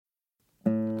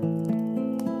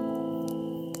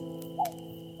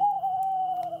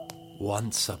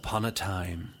Once upon a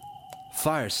time.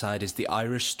 Fireside is the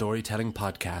Irish storytelling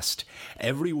podcast.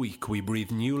 Every week we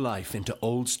breathe new life into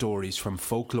old stories from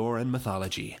folklore and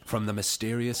mythology, from the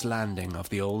mysterious landing of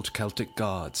the old Celtic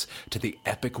gods to the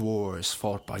epic wars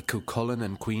fought by Cuchulainn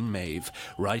and Queen Maeve,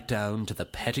 right down to the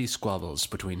petty squabbles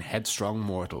between headstrong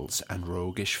mortals and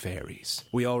roguish fairies.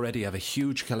 We already have a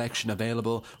huge collection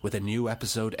available with a new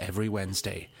episode every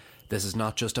Wednesday. This is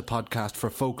not just a podcast for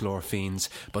folklore fiends,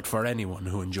 but for anyone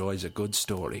who enjoys a good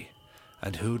story.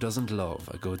 And who doesn't love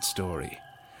a good story?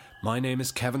 My name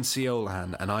is Kevin C.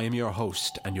 Olahan, and I am your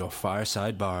host and your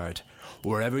fireside bard.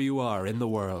 Wherever you are in the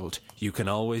world, you can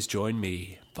always join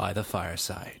me by the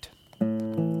fireside.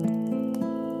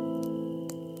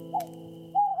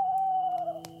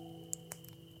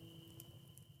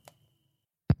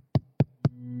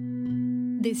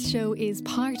 This show is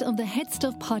part of the Head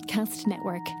Stuff Podcast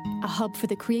Network, a hub for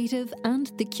the creative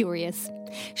and the curious.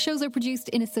 Shows are produced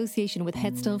in association with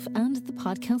Head Stuff and the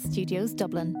Podcast Studios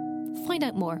Dublin. Find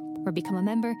out more or become a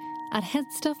member at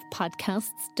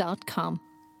headstuffpodcasts.com.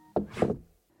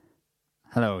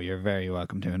 Hello, you're very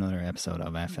welcome to another episode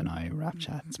of F&I Rap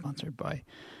Chat, sponsored by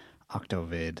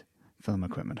Octovid, Film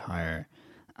Equipment Hire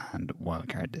and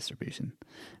Wildcard Distribution.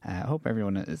 I hope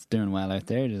everyone is doing well out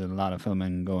there. There's a lot of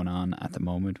filming going on at the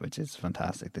moment, which is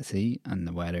fantastic to see, and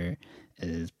the weather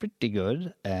is pretty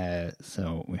good,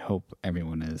 so we hope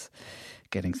everyone is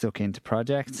getting stuck into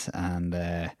projects and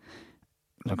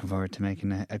looking forward to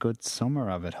making a good summer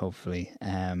of it, hopefully.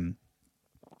 So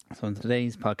in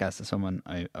today's podcast is someone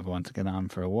I've wanted to get on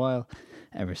for a while,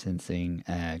 ever since seeing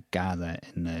GAZA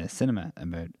in the cinema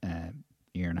about a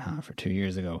year and a half or 2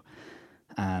 years ago.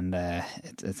 And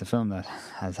it's a film that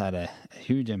has had a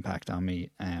huge impact on me,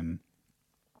 and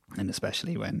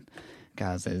especially when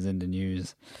GAZA is in the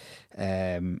news.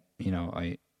 I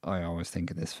always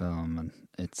think of this film, and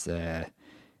it's a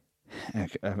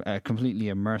completely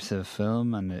immersive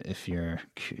film. And if you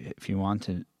want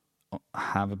to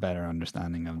have a better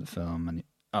understanding of the film and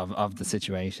of the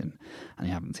situation, and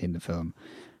you haven't seen the film,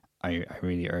 I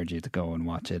really urge you to go and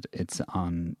watch it. It's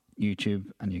on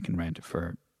YouTube, and you can rent it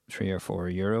for €3 or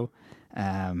 €4.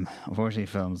 Unfortunately,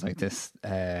 films like this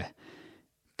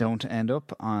don't end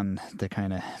up on the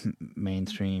kind of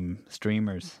mainstream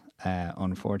streamers,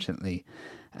 unfortunately.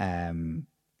 An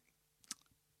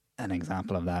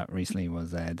example of that recently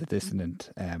was The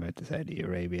Dissident, about the Saudi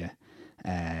Arabia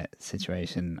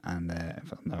situation, and a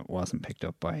film that wasn't picked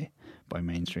up by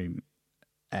mainstream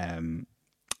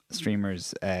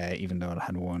streamers, even though it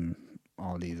had won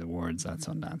all these awards at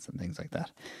Sundance and things like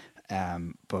that.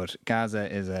 But GAZA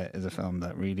is a film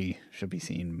that really should be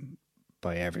seen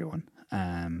by everyone.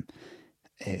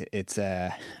 It's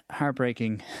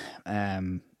heartbreaking,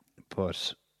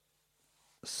 but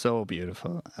so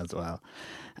beautiful as well.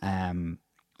 I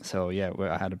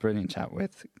had a brilliant chat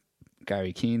with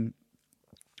Garry, Keane,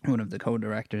 one of the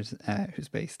co-directors, who's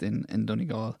based in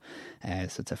Donegal.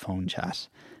 So it's a phone chat,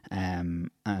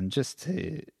 and just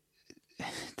to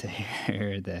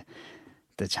hear the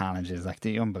challenges, like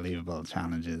the unbelievable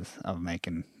challenges of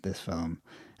making this film,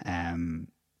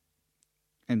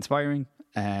 inspiring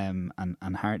and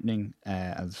heartening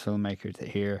as a filmmaker to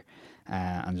hear,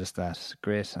 and just that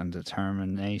grit and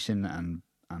determination and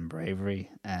bravery.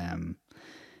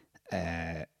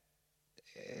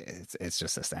 It's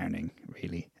just astounding,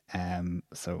 really.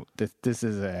 So this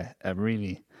is a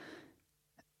really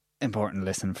important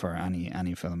listen for any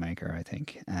filmmaker, I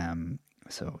think.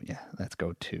 So yeah, let's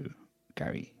go to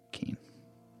Garry, Keane.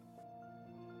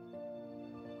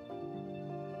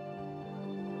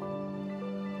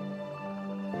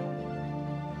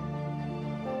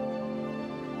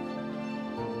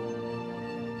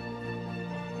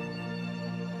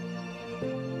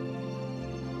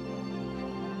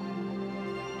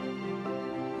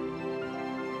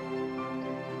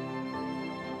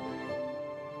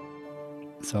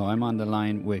 So I'm on the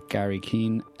line with Garry,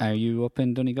 Keane. Are you up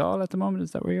in Donegal at the moment?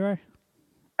 Is that where you are?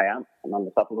 I am. I'm on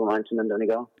the top of a mountain in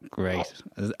Donegal. Great.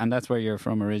 And that's where you're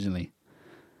from originally?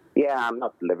 Yeah, I'm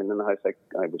not living in the house I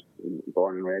was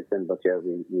born and raised in, but yeah,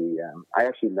 I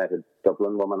actually met a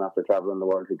Dublin woman after travelling the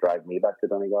world who dragged me back to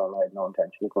Donegal. I had no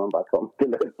intention of coming back home to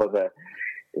live, but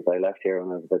because I left here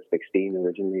when I was about 16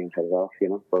 originally and headed off,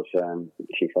 but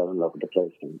she fell in love with the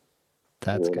place. And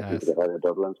that's we were looking to get out of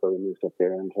Dublin, so we moved up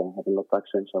here and haven't looked back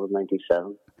since. I was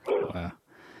 97. Wow.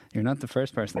 You're not the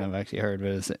first person I've actually heard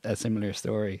with a similar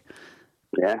story.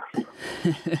 Yeah.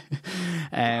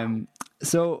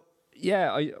 So,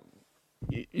 yeah,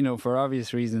 for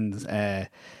obvious reasons,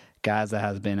 Gaza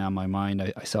has been on my mind.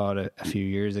 I saw it a few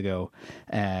years ago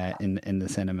in the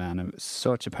cinema, and it was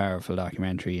such a powerful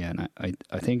documentary, and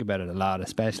I think about it a lot,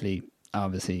 especially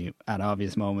obviously at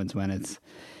obvious moments when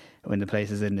the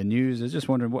place is in the news. I was just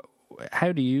wondering,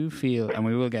 how do you feel, and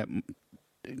we will get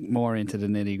more into the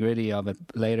nitty-gritty of it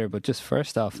later, but just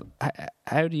first off,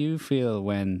 how do you feel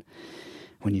when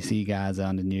you see Gaza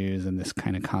on the news and this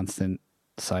kind of constant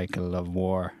cycle of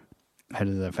war? How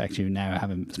does it affect you now,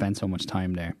 having spent so much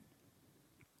time there?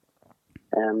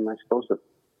 I suppose that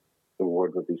the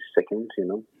word would be sickened,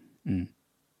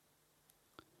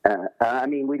 I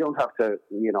mean, we don't have to,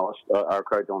 our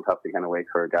crowd don't have to kind of wait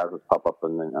for Gaza to pop up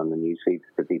on the news feeds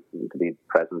to be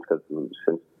present, because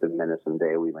since the minute and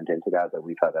day we went into Gaza,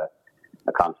 we've had a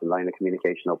constant line of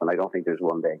communication open. I don't think there's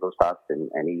one day goes past in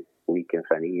any week, if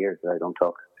any year, that I don't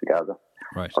talk to Gaza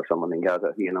or someone in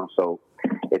Gaza, so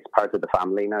it's part of the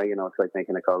family now, it's like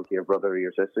making a call to your brother or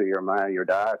your sister, your ma, your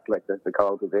dad, like the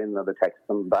call goes in, or the text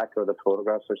comes back, or the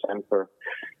photographs are sent, for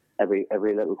every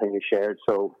little thing is shared.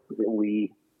 So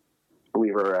we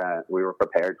were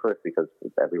prepared for it, because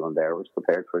everyone there was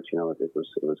prepared for it. It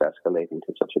was escalating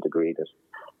to such a degree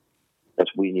that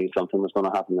we knew something was going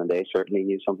to happen, and they certainly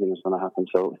knew something was going to happen.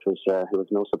 So it was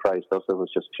no surprise to us. It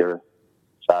was just pure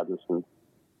sadness and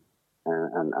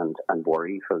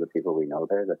worry for the people we know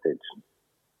there, that they'd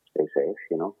stay safe,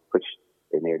 which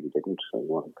they nearly didn't. So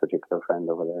one particular friend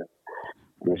over there,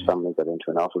 and his family got into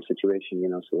an awful situation,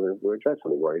 so we're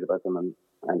dreadfully worried about them,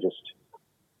 and just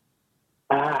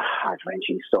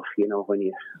heart-wrenching stuff, when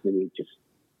you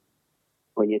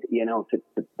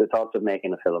the thoughts of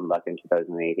making a film back in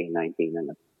 2018, 19, and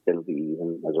it still be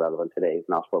even as relevant today is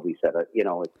not what we set out.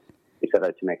 We set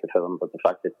out to make a film, but the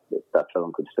fact that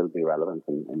film could still be relevant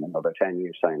in another 10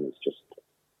 years' time is just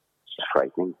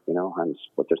frightening,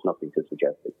 but there's nothing to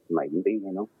suggest it mightn't be,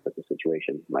 that the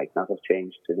situation might not have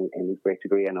changed to any great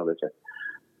degree. I know there's a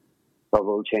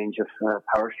probable change of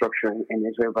power structure in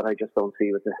Israel, but I just don't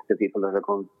see with the people that are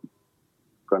going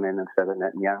in instead of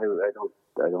Netanyahu.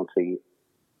 I don't see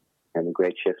any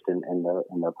great shift in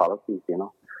their policies,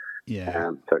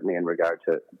 Yeah. Certainly in regard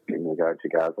to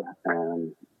Gaza.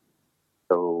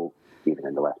 So even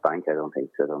in the West Bank, I don't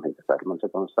think the settlements are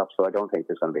going to stop. So I don't think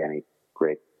there's going to be any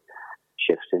great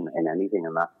shift in anything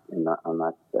on that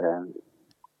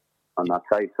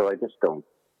side. So I just don't.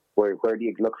 Where do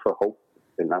you look for hope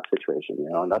in that situation?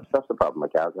 And that's the problem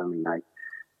with Gaza. I mean,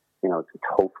 it's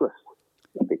hopeless,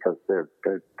 because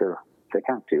they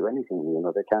can't do anything.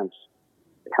 They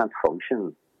can't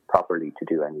function properly to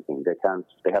do anything.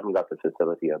 They haven't got the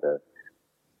facility or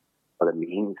the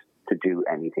means to do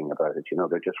anything about it.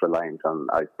 They're just reliant on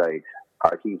outside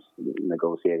parties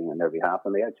negotiating on their behalf,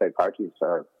 and the outside parties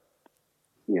are,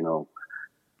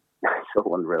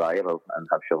 so unreliable, and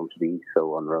have shown to be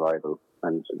so unreliable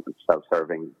and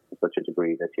self-serving to such a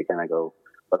degree that you kind of go,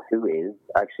 but who is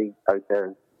actually out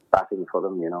there batting for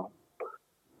them,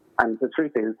 And the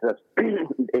truth is that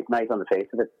it might, on the face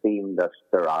of it, seem that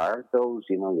there are those,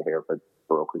 you hear about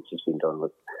brokerage has been done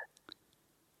with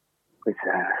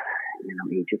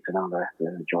Egypt and all the rest of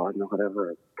it, Jordan or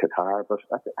whatever, Qatar, but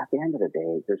at the end of the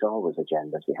day, there's always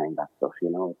agendas behind that stuff,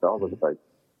 It's always about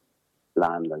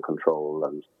land and control,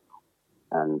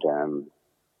 and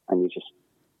you just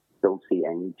don't see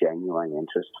any genuine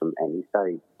interest from any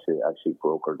side to actually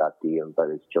broker that deal that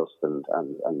is just and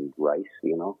right,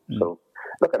 So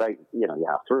look, you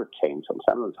have to retain some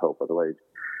semblance of hope, otherwise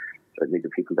certainly the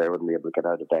people there wouldn't be able to get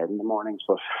out of bed in the mornings.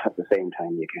 But at the same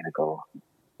time, you kind of go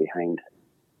behind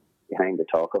the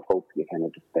talk of hope, you kind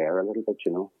of despair a little bit,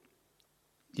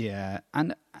 Yeah,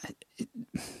 and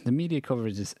the media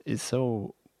coverage is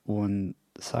so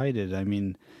one-sided. I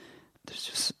mean, there's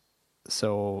just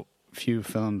so few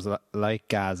films like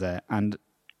Gaza, and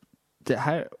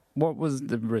what was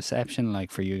the reception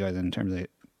like for you guys in terms of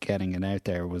getting it out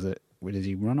there? Did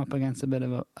you run up against a bit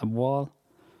of a wall?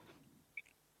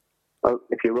 Well,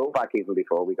 if you roll back even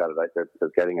before we got it out there,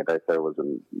 because getting it out there was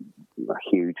a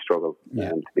huge struggle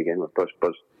to begin with. But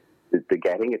the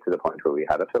getting it to the point where we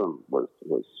had a film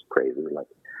was crazy.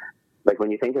 Like when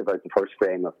you think about the first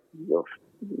frame of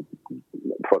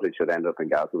footage that ended up in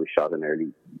Gaza was shot in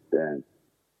early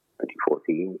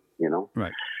 2014,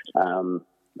 Right.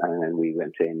 And then we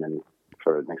went in and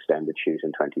for an extended shoot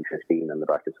in 2015 on the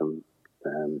back of some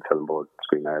Film Board,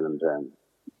 Screen Ireland,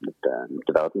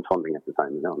 development funding at the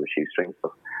time, on the shoestring.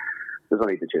 So there's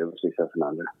only the two of us, myself and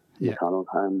Andrew McConnell,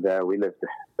 and we lived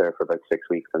there for about 6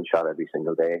 weeks and shot every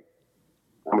single day.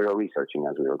 And we were researching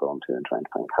as we were going to and trying to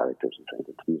find characters and trying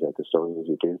to tease out the story as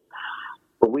you do.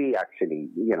 But we actually,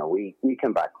 we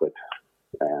came back with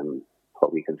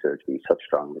what we consider to be such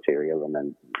strong material. And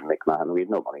then Mick Mahon, we had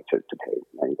no money to pay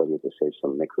anybody at this stage, so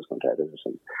Mick was going to edit it,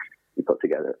 and we put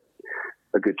together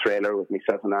a good trailer with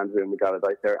myself and Andrew, and we got it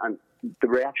out there. And the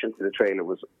reaction to the trailer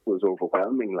was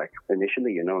overwhelming, like,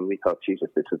 initially, and we thought, Jesus,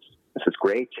 this is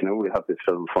great, we'll have this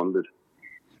film funded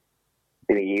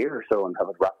in a year or so and have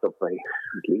it wrapped up by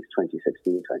at least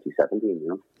 2016, 2017,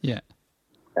 Yeah.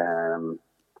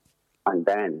 And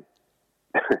then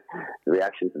the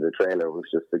reaction to the trailer was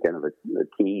just a kind of a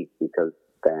tease, because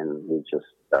then we just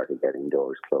started getting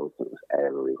doors closed, and it was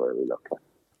everywhere we looked.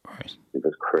 Right. It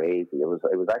was crazy. It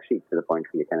was actually to the point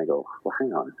where you kind of go, well,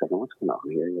 hang on a second, what's going on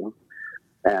here,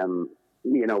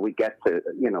 we get to,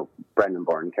 Brendan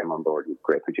Byrne came on board,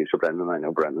 great producer Brendan. I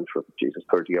know Brendan for,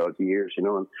 30 odd years,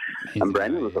 and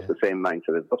Brendan was of the same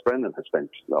mindset as us. Brendan has spent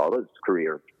all his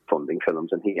career funding films,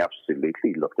 and he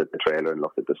absolutely looked at the trailer and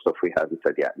looked at the stuff we had and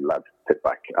said, yeah, lads, sit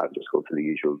back, I'll just go to the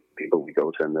usual people we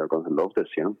go to, and they're going to love this,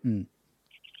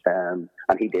 And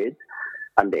he did,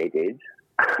 and they did,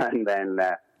 and then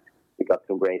we got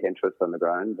some great interest on the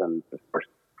ground, and the first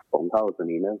phone calls and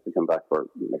emails to come back were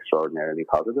extraordinarily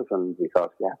positive, and we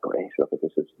thought, yeah, great, look at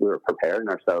this. We were preparing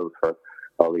ourselves for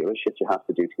all the other shit you have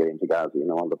to do to get into Gaza,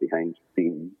 all the behind the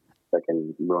scenes,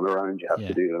 run around you have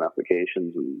to do in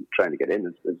applications, and trying to get in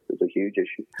is a huge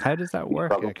issue. How does that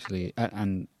work, actually?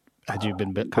 And had you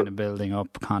been kind of building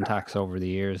up contacts over the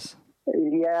years?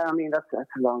 Yeah, I mean, that's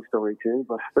a long story too,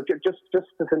 but just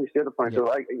to finish the other point, so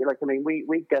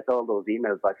we get all those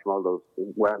emails back from all those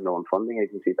well-known funding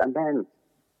agencies, and then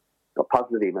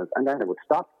positive emails, and then it would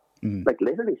stop,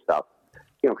 literally stop.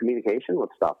 Communication would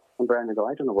stop, and Brian would go,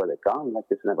 I don't know where they've gone, like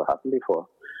this never happened before.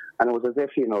 And it was as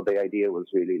if, the idea was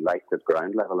really liked at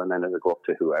ground level, and then it would go up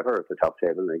to whoever at the top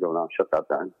table, and they go, no, shut that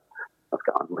down. That's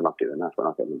gone. We're not doing that. We're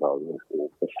not getting involved in this.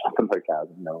 It's happened by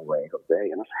GAZA. No way,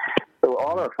 Jose, So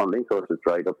all our funding sources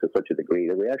dried up to such a degree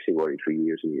that we actually worried for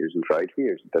years and years and tried for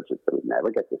years that we'd never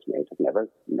get this made. We'd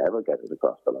never get it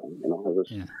across the line.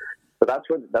 So that's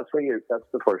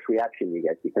the first reaction you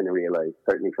get. You kind of realise,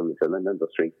 certainly from the film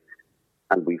industry,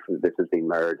 and this has been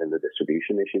mirrored in the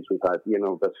distribution issues we've had,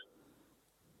 that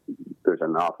there's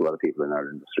an awful lot of people in our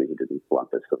industry who didn't want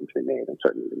this film to be made, and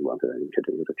certainly didn't want anything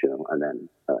to do with it, and then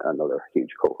another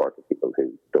huge cohort of people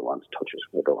who don't want to touch it,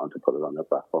 or don't want to put it on their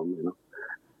platform,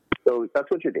 So that's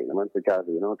what you're dealing with GAZA,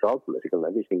 it's all political.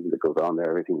 Everything that goes on there,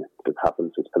 everything that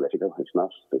happens is political. It's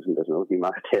not, there's no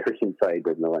humanitarian side,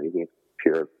 there's no anything. It's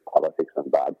pure politics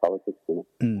and bad politics,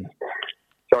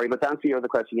 Sorry, but to answer your other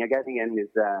question, getting in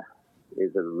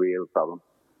is a real problem,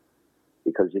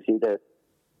 because you see that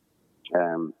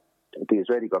the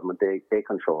Israeli government, they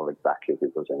control exactly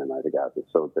who goes in and out of Gaza,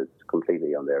 so it's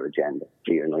completely on their agenda.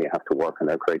 You have to work on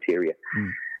their criteria.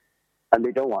 And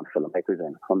they don't want filmmakers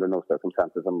in under no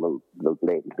circumstances, and they'll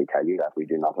blatantly tell you that we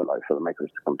do not allow filmmakers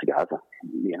to come to Gaza.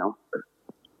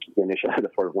 The initial,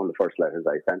 one of the first letters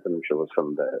I sent them was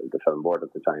from the film board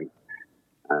at the time,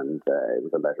 and it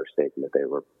was a letter stating that they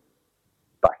were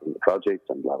backing the project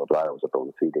and blah blah blah. It was a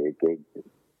bona fide gig.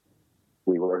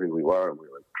 We were who we were, and we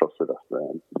were trusted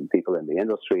people in the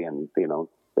industry, and they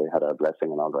had our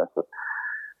blessing and all the rest of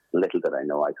it. Little did I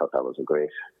know, I thought that was a great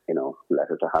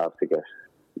letter to have to get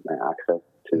access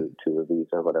to a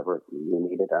visa or whatever you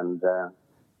needed, and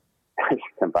I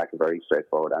came back a very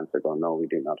straightforward answer going, no, we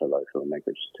do not allow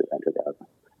filmmakers to enter Gaza.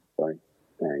 Sorry,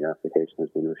 your application has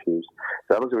been refused.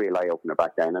 So that was a real eye-opener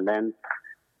back then, and then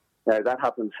that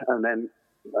happened, and then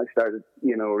I started,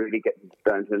 really getting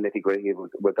down to the nitty-gritty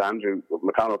with Andrew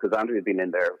McConnell, because Andrew had been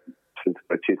in there since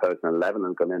about 2011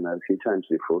 and gone in a few times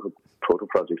to do photo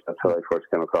projects. That's how I first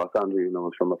came across Andrew,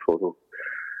 from a photo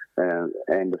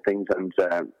end of things,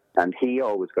 and he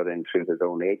always got in through his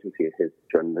own agency, his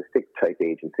journalistic type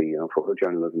agency,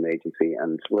 photojournalism agency.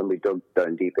 And when we dug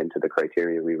down deep into the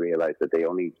criteria, we realised that they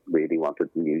only really wanted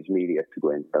news media to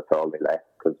go in. That's all they left,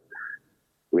 because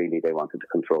really they wanted to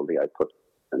control the output.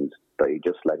 And by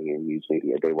just letting in news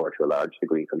media, they were to a large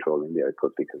degree controlling the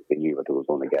output, because they knew what it was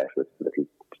going to get with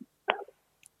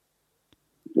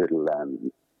little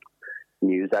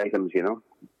news items,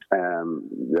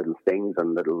 little things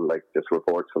and little just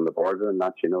reports from the border and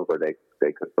that, where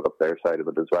they could put up their side of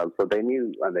it as well. So they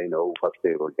knew and they know what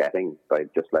they were getting by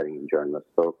just letting in journalists.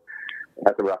 So we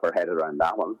had to wrap our head around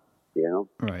that one,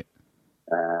 Right.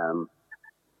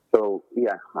 So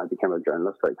yeah, I became a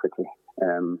journalist very quickly.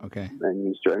 A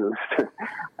news journalist.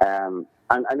 And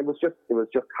it was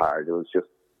just hard. It was just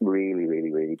really,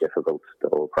 really, really difficult, the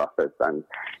whole process. And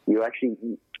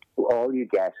all you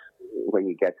get when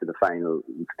you get to the final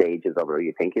stages of it, or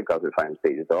you think you've got to the final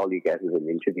stages, all you get is an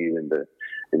interview in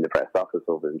the press office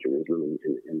over in Jerusalem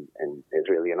in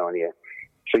Israel, and you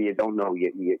So you don't know.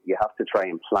 You have to try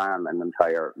and plan an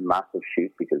entire massive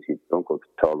shoot because you don't go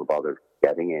to all the bother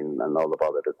getting in and all the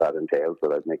bother that entails,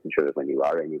 without making sure that when you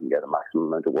are in, you can get a maximum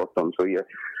amount of work done. So you're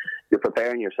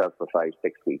preparing yourself for 5-6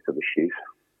 weeks of a shoot,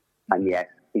 and yet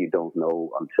you don't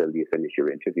know until you finish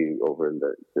your interview over in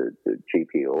the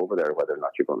GPO over there whether or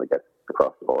not you're going to get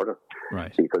across the border.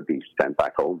 Right. So you could be sent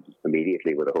back home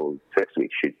immediately with a whole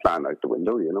 6-week shoot plan out the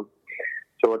window, you know.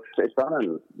 So it's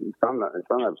on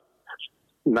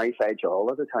a nice edge all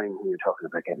of the time when you're talking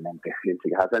about getting into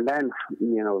Gaza. And then,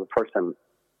 you know, the first time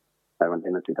I went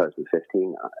in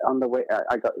 2015, on the way,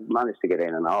 I managed to get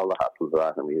in, and all the hassles of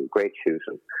that, and we had a great shoot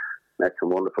and met some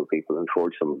wonderful people and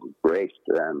forged some great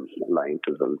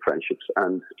alliances and friendships.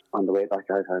 And on the way back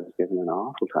out, I was given an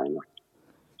awful time.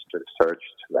 Searched,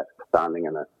 left standing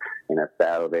in a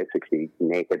cell, basically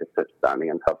naked,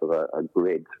 standing on top of a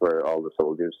grid where all the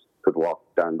soldiers could walk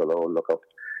down below and look up.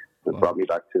 It brought me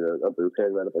back to a book I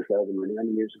read about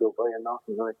many years ago by a novel,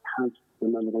 and I can't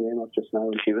remember the name of just now.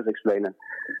 And she was explaining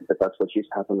that that's what used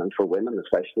to happen, and for women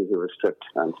especially, who were stripped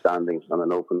and standing on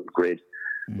an open grid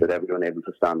with everyone able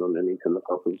to stand underneath and look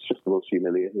up. It was just the most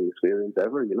humiliating experience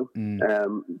ever, you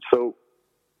know. So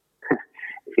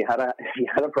if you had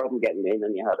a problem getting in,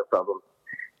 and you had a problem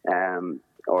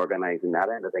organising that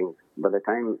end of things, by the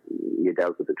time you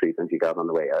dealt with the treatment you got on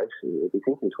the way out, you'd be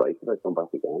thinking twice about going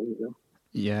back again, you know.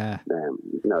 Yeah.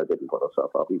 No, it didn't put us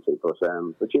off, obviously, but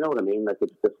you know what I mean. Like,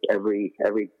 it's just every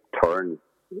turn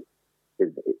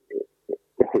is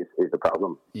a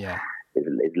problem. Yeah. Is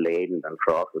laden and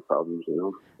fraught with problems, you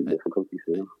know, difficulties,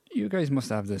 you know. You guys must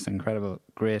have this incredible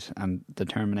grit and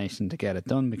determination to get it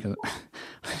done, because,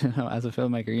 you know, as a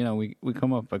filmmaker, you know, we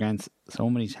come up against so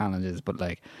many challenges, but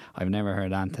like, I've never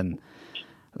heard anything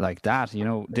like that. You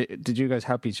know, did you guys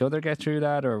help each other get through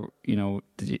that, or, you know,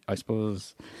 I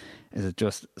suppose, is it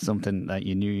just something that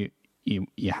you knew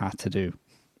you had to do?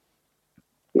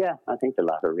 Yeah, I think the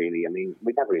latter, really. I mean,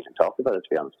 we never even talked about it, to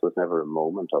be honest. There was never a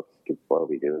moment of, what are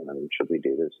we doing, and should we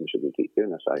do this, and should we keep doing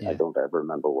this? I don't ever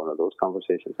remember one of those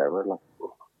conversations ever, like,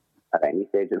 at any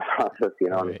stage in the process, you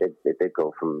know. Right. And it did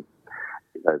go from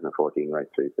 2014 right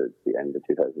through to the end of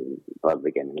the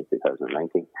beginning of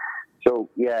 2019. So,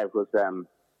 yeah, it was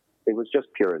just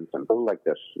pure and simple, like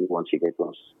this. Once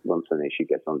an issue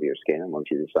gets under your skin, and once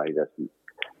you decide that,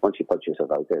 once you put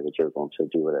yourself out there, that you're going to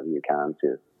do whatever you can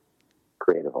to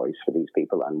create a voice for these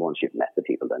people, and once you've met the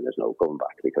people, then there's no going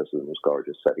back, because they're the most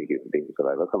gorgeous set of human beings that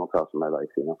I've ever come across in my life,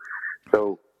 you know.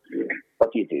 So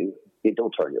what do? You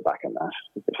don't turn your back on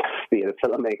that. Be it a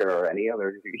filmmaker or any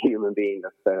other human being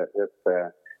that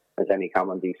has any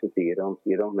common decency, you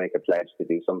don't make a pledge to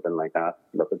do something like that.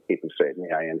 Look at people straight in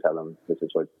the eye and tell them this is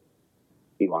what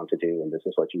you want to do, and this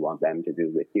is what you want them to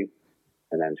do with you,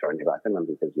 and then turn your back on them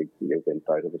because you've been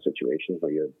part of a situation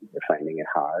where you're finding it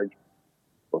hard.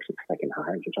 Of course, it's fucking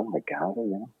hard. You're talking about GAZA,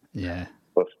 you know. Yeah.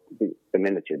 But the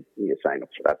minute you sign up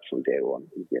for that from day one,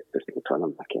 there's no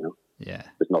turning back, you know. Yeah.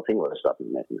 There's nothing would have stopped me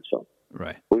making it. So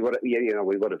right. We would have,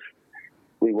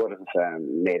 we would have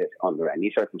made it under any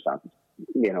circumstances.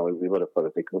 You know, we would have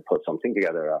put something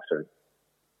together after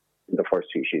the first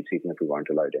two shoots, even if we weren't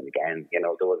allowed in again. You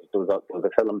know, there was a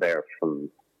film there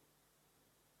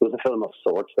there was a film of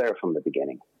sorts there from the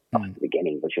beginning. Not at the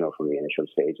beginning, but, you know, from the initial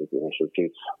stages, the initial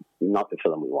shoots. Not the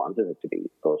film we wanted it to be,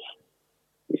 but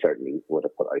we certainly would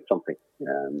have put out something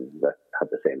that had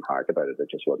the same heart about it. It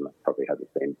just wouldn't have probably had the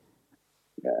same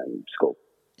scope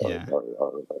or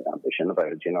ambition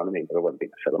about it. You know what I mean? But it wouldn't be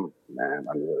a film, and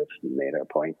we would have made our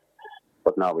point.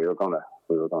 But no, we were gonna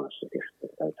stick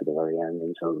it out to the very end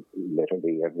until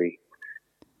literally every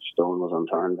stone was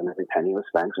unturned and every penny was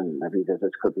spent and every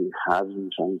visit could be had,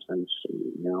 and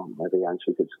you know, every ounce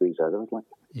we could squeeze out of it. Like.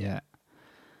 Yeah.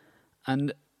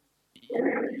 And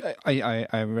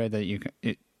I read that you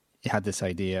had this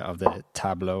idea of the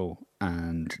tableau,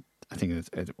 and I think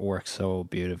it works so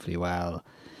beautifully well.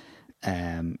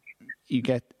 You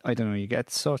get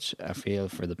such a feel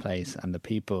for the place and the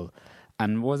people.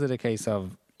 And was it a case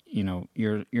of, you know,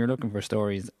 you're looking for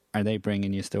stories? Are they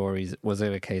bringing you stories? Was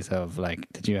it a case of, like,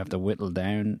 did you have to whittle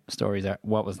down stories?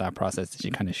 What was that process? Did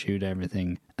you kind of shoot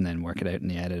everything and then work it out in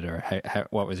the edit, or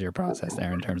what was your process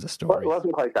there in terms of stories? Well, it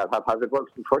wasn't quite that haphazard.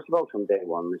 First of all, from day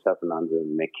one, myself and Andrew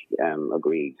and Mick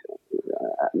agreed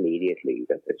immediately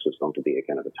that this was going to be a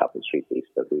kind of a tapestry piece,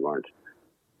 that we weren't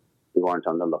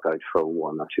on the lookout for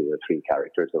one or two or three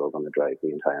characters that were going to drive the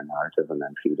entire narrative and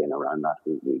then feed in around that.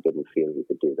 We didn't feel we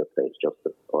could do the place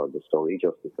justice or the story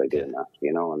justice by doing that,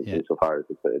 you know. And insofar as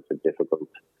it's a difficult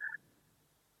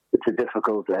it's a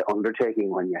difficult undertaking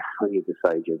when you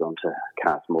decide you're going to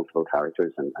cast multiple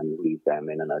characters and weave them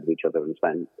in and out of each other and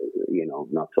spend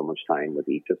not so much time with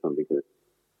each of them, because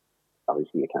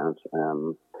obviously you can't.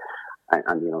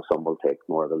 And some will take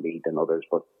more of a lead than others,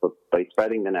 but by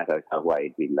spreading the net out that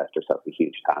wide, we left ourselves a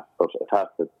huge task, but a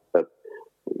task that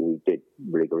we did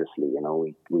rigorously.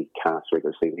 We cast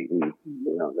rigorously. We in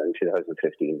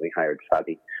 2015 we hired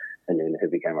Fadi, and then who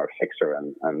became our fixer,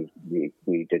 and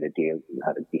we did a deal. We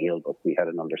had a deal, but we had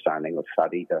an understanding with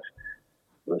Fadi that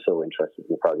was so interested in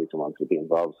the project and wanted to be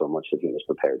involved so much that he was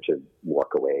prepared to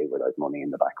walk away without money in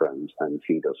the background and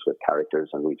feed us with characters,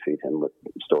 and we'd feed him with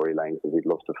storylines that we'd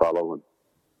love to follow. And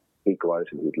he'd go out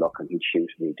and he'd look and he'd shoot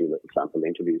and he'd do little sample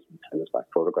interviews and send us back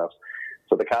photographs.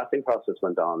 So the casting process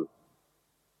went on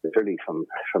literally from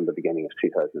the beginning of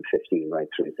 2015 right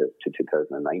through to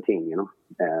 2019,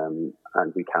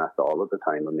 and we cast all of the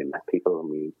time, and we met people and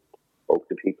we spoke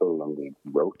to people and we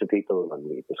wrote to people and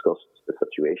we discussed the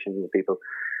situation with people.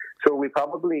 So we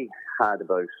probably had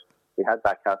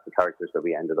that cast of characters that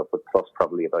we ended up with, plus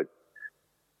probably about,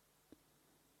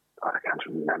 I can't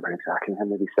remember exactly,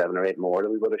 maybe 7 or 8 more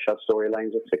that we would have shot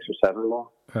storylines with, 6 or 7 more.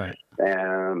 Right.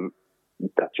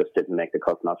 That just didn't make the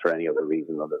cut, not for any other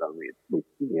reason other than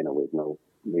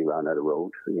we ran out of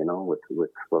road, with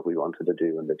what we wanted to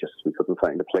do, and we couldn't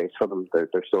find a place for them. Their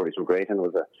stories were great, and it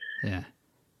was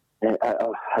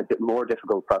a bit more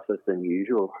difficult process than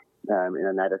usual in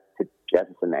an edit to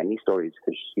jettison any stories,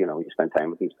 because you spend time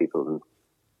with these people and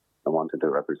wanted to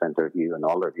represent their view, and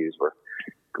all their views were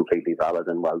completely valid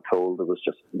and well told. It was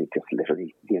just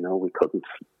literally,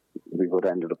 we would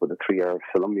have ended up with a 3-hour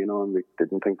film, and we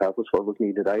didn't think that was what was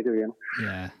needed either,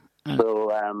 Yeah.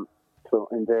 So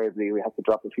invariably we had to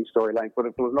drop a few storylines, but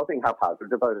there was nothing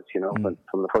haphazard about it,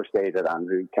 From the first day that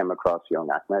Andrew came across young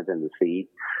Ahmed in the sea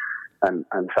and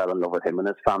fell in love with him and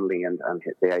his family and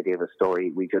the idea of a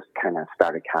story, we just kind of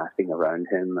started casting around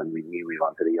him, and we knew we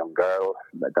wanted a young girl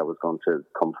that was going to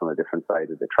come from a different side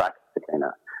of the tracks to kind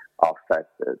of offset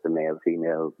the male,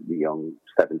 female, the young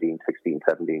 17, 16,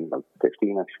 17,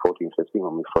 15, actually 14, 15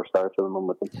 when we first started filming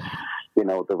with them.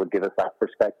 That would give us that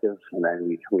perspective, and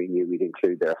then we knew we'd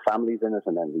include their families in it,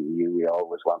 and then we knew we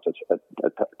always wanted to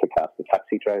cast a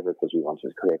taxi driver, because we wanted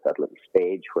to create that little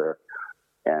stage where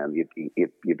you'd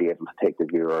be able to take the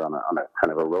viewer on a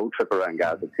kind of a road trip around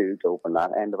Gaza too, to open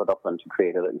that end of it up and to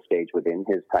create a little stage within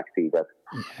his taxi that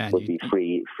would be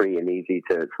free and easy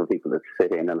for people to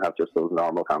sit in and have just those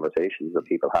normal conversations that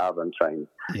people have, and try and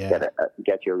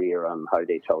get your ear on how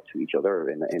they talk to each other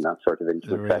in that sort of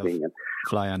intimate setting. And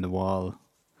fly on the wall.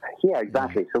 Yeah,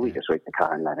 exactly. So we just rake the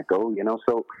car and let it go,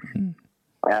 So.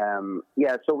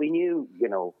 So we knew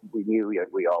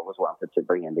we always wanted to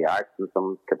bring in the arts in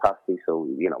some capacity. So,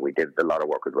 we did a lot of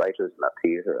work with writers in that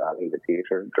theatre, Ali, the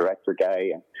theatre director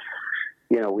guy, and,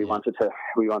 we wanted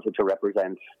to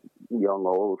represent young,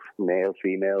 old, male,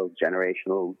 female,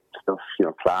 generational stuff,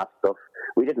 class stuff.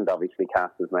 We didn't obviously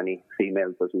cast as many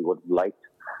females as we would have liked,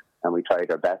 and we tried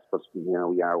our best, but,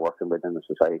 we are working within a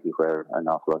society where an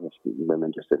awful lot of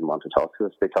women just didn't want to talk to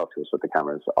us. They talked to us with the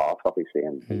cameras off, obviously,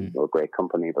 and we were great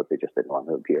company, but they just didn't want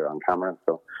to appear on camera.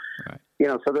 So,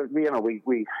 so there,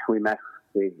 we met,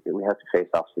 we had to face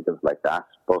obstacles like that,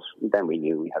 but then we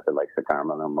knew we had the likes of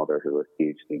Carmel and our mother, who were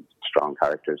hugely strong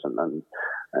characters and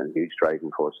huge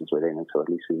driving forces within it, so at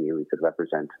least we knew we could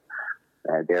represent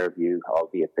their view,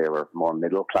 albeit they were more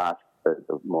middle class,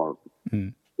 the more...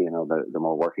 the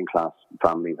more working class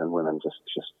families and women just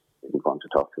didn't want to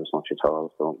talk to us much at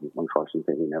all. So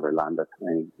unfortunately, we never landed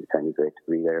any great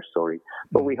degree their story.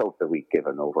 But we hope that we give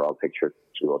an overall picture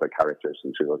through other characters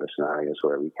and through other scenarios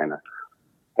where we kind of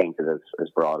painted as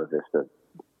broad as this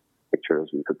picture as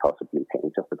we could possibly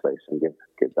paint of the place and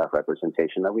give that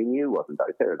representation that we knew wasn't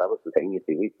out there. That was the thing. You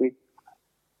see,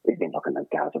 we've been looking at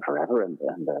Gaza forever, and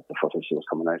the footage was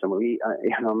coming out. And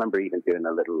I remember even doing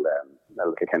a little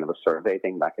kind of a survey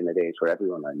thing back in the days where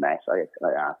everyone I met, I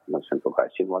asked them a simple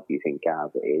question: what do you think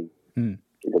Gaza is?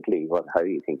 Physically, how do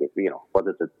you think it? What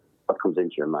is it? What comes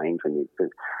into your mind when you?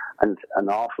 And an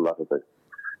awful lot of the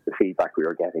feedback we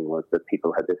were getting was that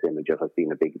people had this image of it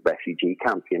being a big refugee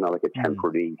camp, like a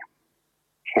temporary,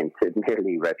 tented,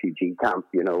 nearly refugee camp,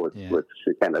 with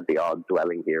kind of the odd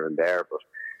dwelling here and there, but.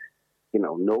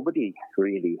 Nobody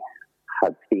really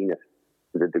had seen it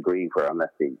to the degree where,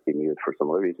 unless they knew it for some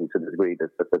other reason, to the degree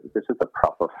that this is a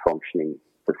proper functioning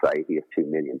society of 2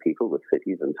 million people with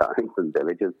cities and towns and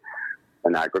villages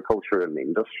and agriculture and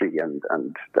industry and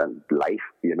life,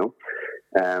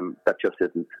 that just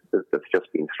isn't, that's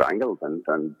just been strangled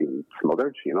and been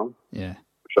smothered, Yeah.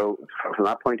 So from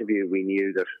that point of view, we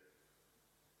knew that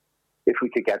if we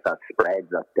could get that spread,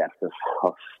 that depth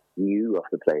of new of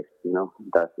the place, you know,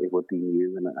 that it would be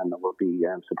new and it would be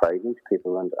surprising to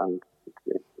people, and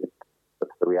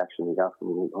that's the reaction we got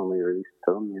when we released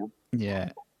the film, you know.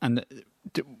 Yeah, and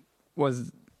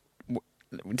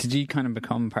did you kind of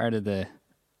become part of the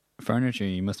furniture?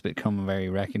 You must become very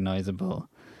recognisable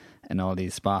in all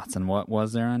these spots. And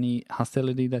was there any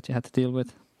hostility that you had to deal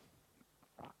with?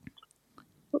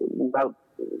 Well,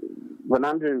 when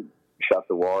Andrew shot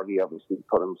the war, he obviously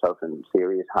put himself in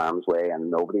serious harm's way, and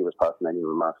nobody was passing any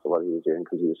remarks to what he was doing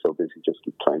because he was so busy just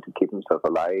trying to keep himself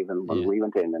alive. And when we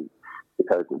went in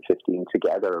 2015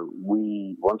 together,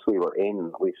 once we were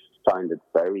in, we found it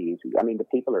very easy. I mean, the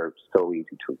people are so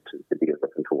easy to deal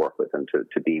with and to work with and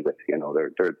to be with. You know,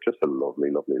 they're just a lovely,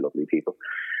 lovely, lovely people.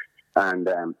 And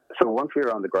so once we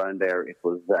were on the ground there,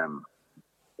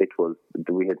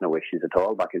 we had no issues at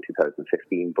all back in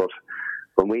 2015. But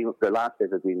when the last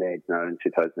visit we made now in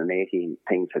 2018,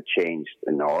 things had changed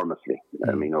enormously.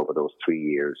 I mean, over those 3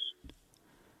 years,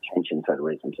 tensions had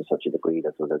risen to such a degree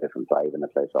that there was a different vibe in the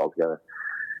place altogether.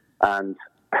 And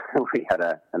we had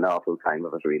an awful time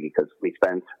of it, really, because we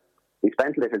spent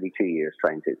literally 2 years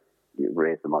trying to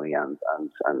raise the money and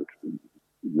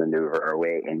maneuver our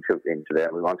way into there.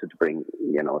 We wanted to bring,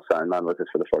 you know, a sound man with us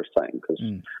for the first time, because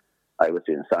I was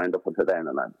doing sound up until then,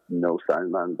 and I'm no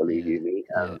sound man, believe you me.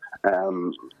 And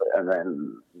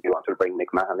then we wanted to bring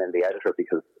Nick Mahan in, the editor,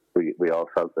 because we all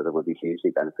felt that it would be hugely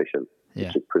beneficial,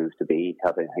 which it proved to be,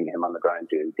 having him on the ground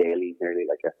doing daily, nearly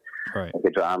like a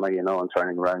drama, you know, and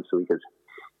turning around so we could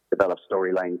develop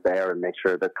storylines there and make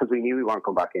sure that, because we knew we weren't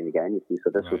coming back in again, you see,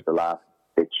 so this was the last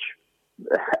ditch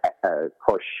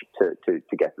push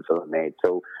to get the film made.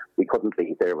 So we couldn't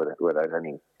leave there without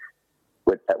any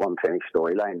unfinished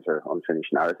storylines or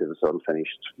unfinished narratives or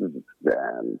unfinished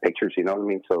pictures, you know what I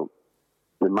mean? So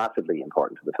it was massively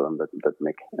important to the film that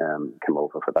Mick came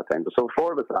over for that time. So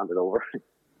 4 of us landed over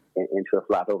into a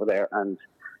flat over there, and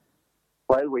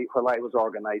while I was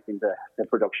organising the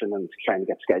production and trying to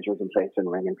get schedules in place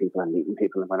and ringing people and meeting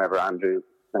people, and whenever Andrew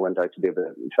went out to do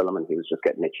the film, and he was just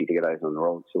getting itchy to get out on the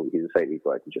road, so he decided he'd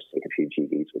go out and just take a few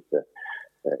GVs with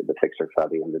the fixer,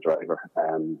 Faddy, and the driver,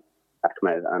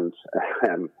 Ahmed, and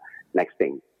next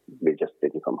thing, they just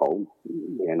didn't come home,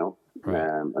 you know.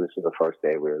 And this was the first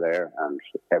day we were there, and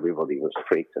everybody was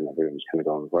freaked, and everyone was kind of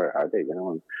going, "Where are they?" You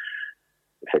know. And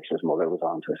the fixer's mother was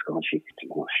on to us, going, she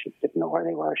didn't know where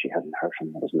they were. She hadn't heard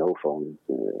from them. There was no phone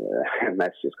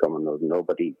messages coming. There was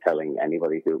nobody telling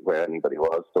anybody where anybody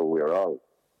was. So we were all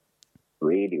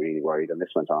really, really worried. And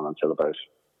this went on until about,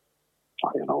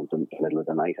 I don't know, the middle of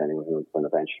the night anyway, when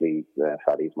eventually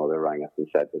Faddy's mother rang us and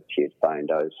said that she had found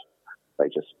out by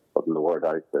just putting the word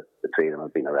out that the 3 of them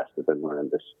had been arrested and were in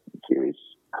this serious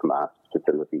Hamas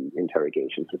facility,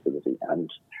 interrogation facility, and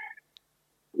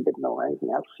we didn't know anything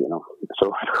else, you know. So,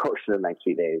 of course, in the next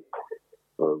few days,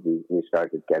 we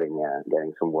started getting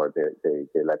some word. They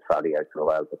let Faddy out for a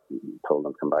while, but told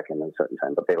them to come back in at a certain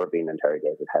time. But they were being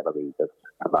interrogated heavily. That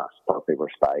Hamas thought they were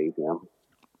spies, you know.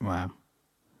 Wow.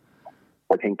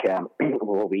 I think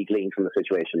what we gleaned from the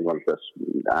situation was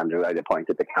that Andrew had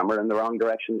pointed the camera in the wrong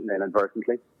direction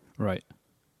inadvertently. Right.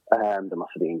 There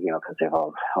must have been, you know, because they have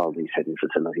all these hidden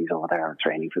facilities over there,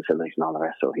 training facilities and all the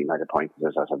rest, so he might have pointed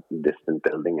us at a distant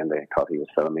building and they thought he was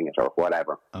filming it or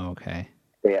whatever. Okay.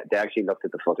 They actually looked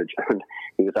at the footage, and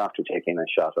he was after taking a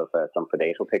shot of some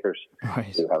potato pickers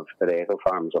who have potato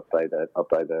farms up by the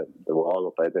wall,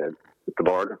 up by the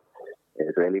border, the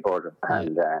Israeli border,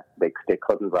 and they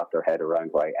couldn't wrap their head around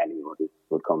why anybody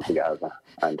would come to Gaza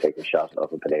and take a shot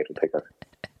of a potato picker.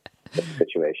 The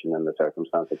situation and the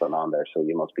circumstances going on there, so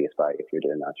you must be a spy if you're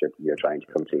doing that. You're trying to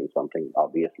conceal something,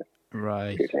 obviously.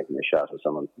 Right. If you're taking a shot of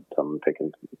someone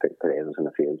picking potatoes in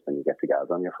the fields when you get to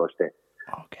Gaza on your first day.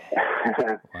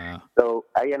 Okay. Wow. So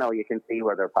you know, you can see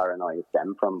where their paranoia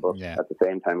stemmed from, but at the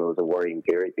same time, it was a worrying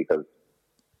period because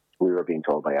we were being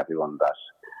told by everyone that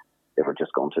they were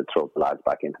just going to throw the lads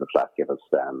back into the flat, give us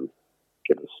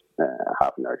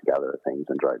half an hour to gather things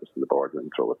and drive us to the border and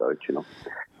throw us out. You know.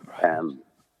 Right.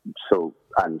 So,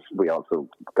 and we also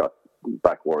got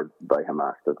back word by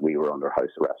Hamas that we were under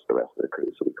house arrest, the rest of the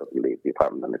crew, so we couldn't leave the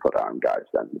apartment, and they put armed guards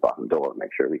down the bottom door to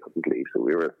make sure we couldn't leave. So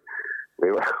we were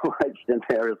wedged in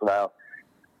there as well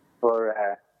for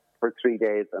 3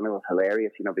 days, and it was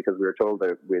hilarious, you know, because we were told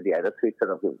that we're the edit suite.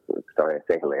 Sorry,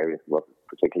 I say hilarious, it wasn't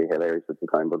particularly hilarious at the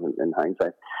time, but in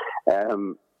hindsight,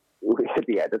 we had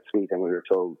the edit suite, and we were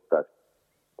told that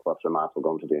what Hamas were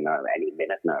going to do now, any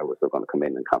minute now, was they're going to come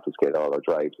in and confiscate all our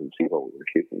drives and see what we were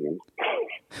shooting in.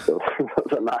 So it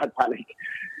was a mad panic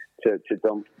to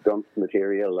dump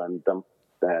material and dump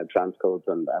transcodes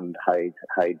and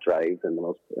hide drives in the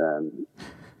most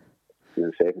in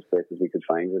the safest places we could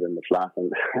find within the flat,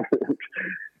 and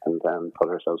put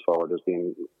ourselves forward as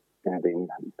being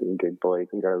good boys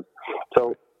and girls.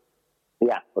 So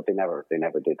yeah, but they never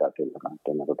did that.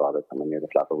 They never bothered coming near the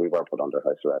flat, but we were put under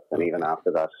house arrest. And even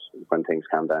after that, when things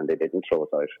calmed down, they didn't throw us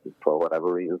out for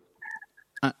whatever reason.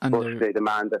 And but they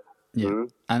demanded. Yeah,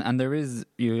 and there is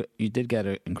you did get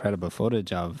incredible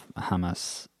footage of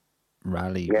Hamas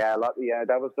rally. Yeah,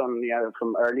 that was done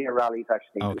from earlier rallies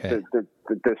actually. Okay.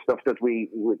 The stuff that we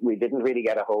didn't really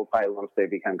get a whole pile once they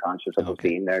became conscious of the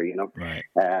scene there, you know. Right.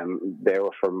 They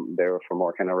were for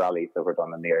more kind of rallies that were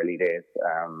done in the early days,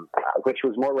 which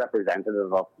was more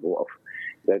representative of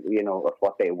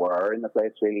what they were in the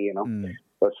place, really, you know.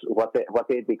 But what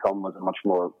they'd become was a much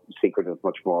more secretive,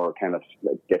 much more kind of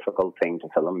difficult thing to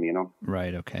film, you know.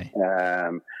 Right. Okay.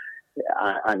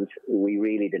 And we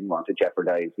really didn't want to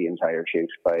jeopardise the entire shoot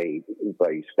by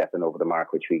stepping over the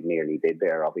mark, which we nearly did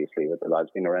there, obviously, with the lads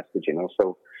being arrested, you know.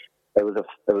 So there was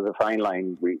a fine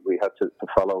line we had to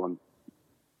follow, and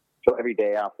so every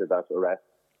day after that arrest,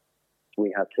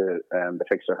 we had to the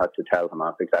fixer had to tell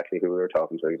Hamas exactly who we were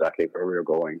talking to, exactly where we were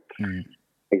going.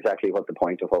 Exactly what the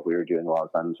point of what we were doing was,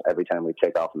 and every time we'd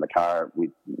take off in the car,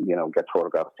 we'd get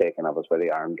photographs taken of us by the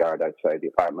armed guard outside the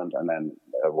apartment, and then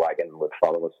a wagon would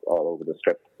follow us all over the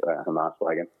strip, Hamas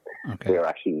wagon. Okay. We were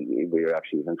actually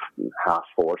even half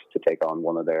forced to take on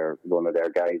one of their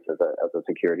guys as a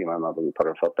security man. But we put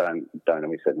our foot down, and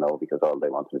we said no, because all they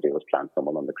wanted to do was plant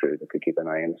someone on the crew that could keep an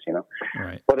eye on us, you know.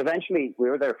 Right. But eventually, we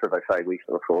were there for about 5 weeks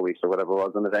or 4 weeks or whatever it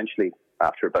was, and eventually,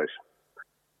 after about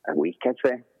a week, I'd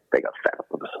say, they got fed up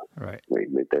with us. Right.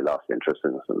 They lost interest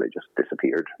in us and they just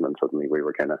disappeared. And then suddenly we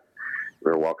were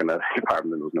walking out of the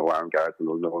apartment and there was no armed guards and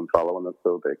there was no one following us.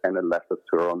 So they kind of left us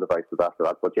to our own devices after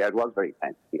that. But yeah, it was very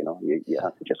tense, you know. You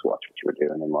had to just watch what you were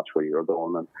doing and watch where you were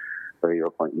going and where you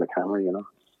were pointing the camera, you know.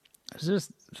 It's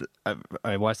just,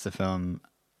 I watched the film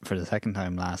for the second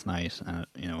time last night and,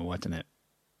 watching it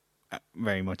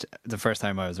very much, the first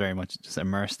time I was very much just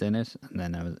immersed in it, and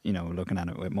then I was looking at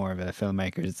it with more of a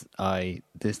filmmaker's eye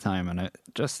this time, and I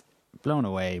just blown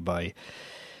away by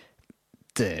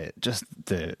the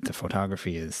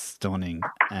photography is stunning,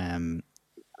 and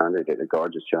they did a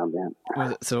gorgeous job.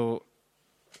 Yeah. So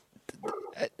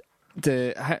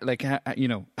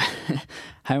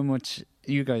how much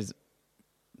you guys,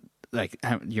 like,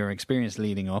 your experience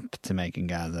leading up to making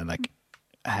Gaza, like,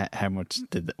 how much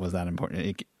was that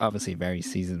important? Obviously, very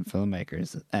seasoned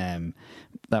filmmakers.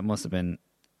 That must have been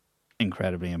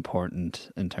incredibly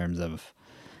important in terms of.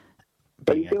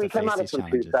 But you see, we came at it from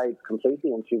two sides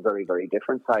completely, and two very, very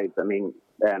different sides. I mean,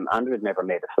 Andrew had never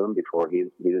made a film before. He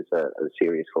was a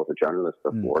serious photojournalist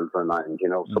of world renowned, you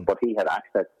know. So, but he had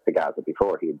access to Gaza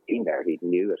before. He had been there. He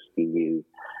knew it. He knew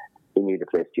the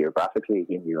place geographically.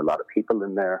 He knew a lot of people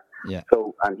in there. Yeah.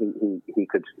 So, and he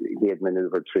had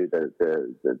manoeuvred through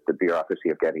the bureaucracy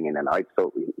of getting in and out.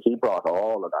 So he brought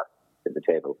all of that to the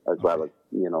table, as well as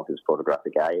his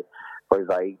photographic eye. Whereas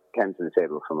I came to the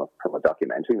table from a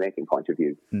documentary making point of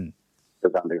view,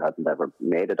 because Andrew hadn't ever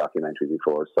made a documentary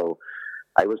before. So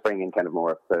I was bringing kind of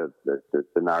more of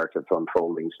the narrative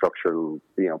unfolding, structural,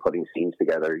 putting scenes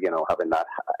together, having that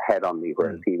head on me,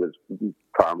 whereas he was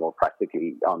far more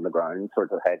practically on the ground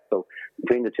sort of head. So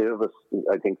between the two of us,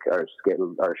 I think our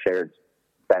shared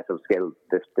set of skills,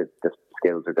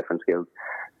 skills or different skills,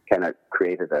 kind of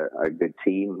created a good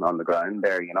team on the ground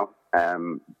there,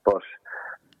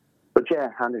 But yeah,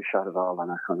 Andrew shot it all on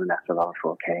an SLR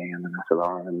 4K and an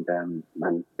SLR,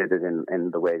 and did it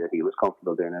in the way that he was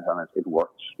comfortable doing it, and it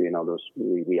worked.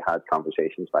 We had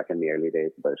conversations back in the early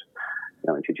days about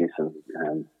introducing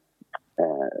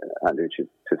Andrew to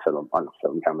film, not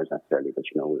film cameras necessarily, but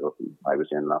I was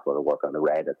doing an awful lot of work on the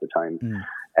Red at the time,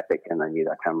 Epic, and I knew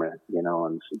that camera,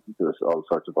 and there was all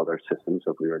sorts of other systems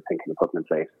that we were thinking of putting in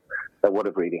place that would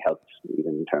have really helped,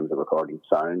 even in terms of recording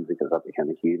sound, because that became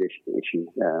a huge issue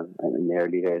in the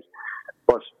early days.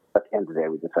 But at the end of the day,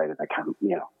 we decided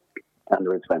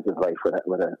Andrew spent his life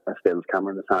with a stills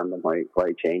camera in his hand, and why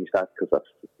change that? Because that's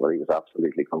what he was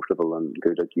absolutely comfortable and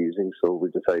good at using. So we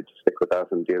decided to stick with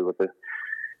that and deal with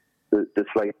the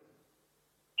slight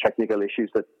technical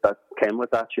issues that came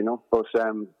with that, But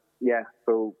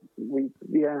so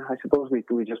I suppose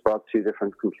we just brought two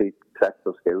different complete sets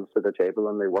of skills to the table,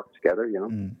 and they worked together,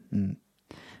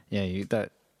 Yeah,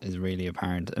 that is really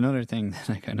apparent. Another thing that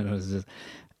I kind of noticed is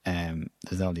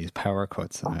there's all these power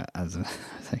cuts I was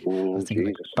thinking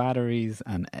like batteries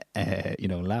and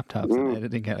laptops and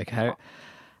editing. Like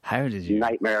how did you?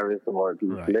 Nightmare is the word.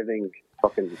 Right. Living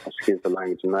fucking, excuse the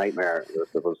language, nightmare.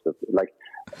 It was like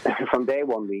from day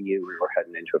one we knew we were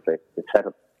heading into a place. The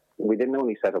setup we didn't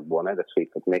only set up one edit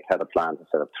suite, but Mick had a plan to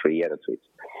set up 3 edit suites.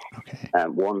 Okay.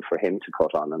 One for him to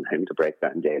cut on and him to break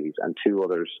down dailies, and 2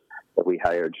 others that we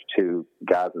hired, 2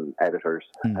 GAZA editors,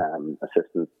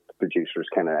 assistant producers,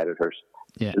 kind of editors,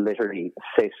 literally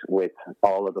sit with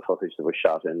all of the footage that was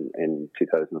shot in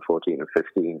 2014 or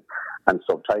 15 and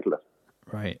subtitle it.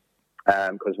 Right.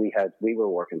 Because we were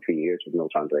working for years with no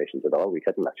translations at all. We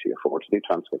couldn't actually afford to do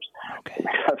transcripts. Okay.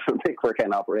 We were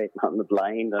kind of operating on the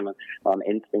blind and on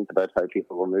instinct about how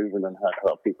people were moving and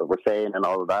how people were saying and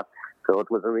all of that. So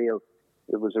it was a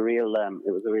real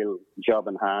job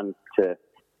in hand to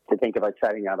think about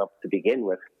setting that up to begin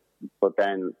with. But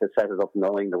then to set it up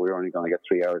knowing that we were only going to get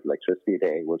 3 hours of electricity a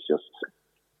day was just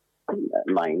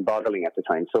mind-boggling at the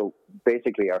time. So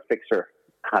basically our fixer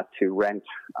had to rent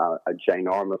a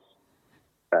ginormous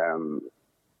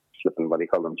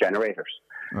generators.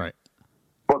 Right.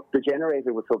 But the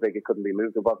generator was so big it couldn't be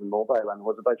moved. It wasn't mobile and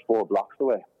was about 4 blocks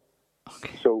away.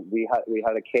 Okay. So we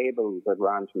had a cable that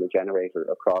ran from the generator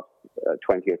across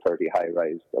 20 or 30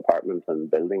 high-rise apartments and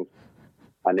buildings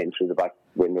and in through the back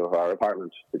window of our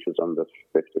apartment, which was on the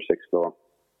 5th or 6th floor.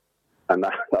 And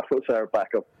that was our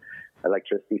backup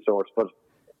electricity source. But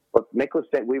Mick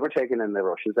we were taking in the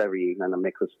rushes every evening, and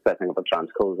Mick was setting up a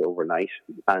transcode overnight.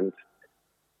 And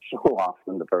so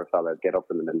often the poor fella would get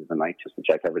up in the middle of the night just to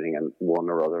check everything, and one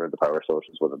or other of the power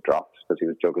sources would have dropped because he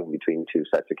was juggling between 2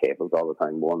 sets of cables all the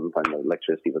time. One, when the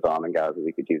electricity was on in Gaza,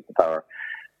 we could use the power,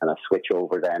 and a switch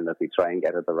over then that we try and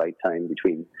get at the right time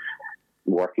between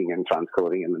working and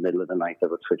transcoding in the middle of the night that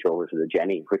would switch over to the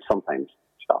Jenny, which sometimes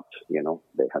stopped.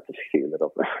 They had to seal it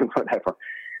up, whatever.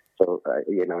 So,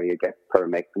 you get per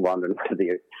Mick wandering out of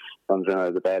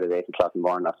the bed at 8 o'clock in the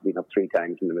morning after being up 3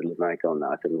 times in the middle of the night going,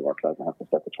 no, it didn't work, I have to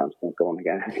set the transport going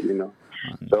again,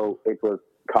 So it was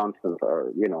constant,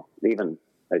 or, even,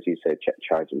 as you said,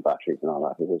 charging batteries and all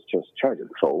that. It was just charging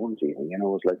phones even, it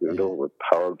was like we went over with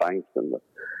power banks and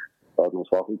God knows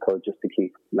what we could just to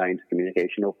keep lines of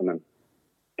communication open and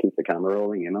keep the camera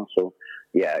rolling, So,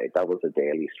 yeah, that was a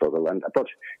daily struggle. But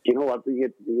you know what?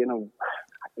 You're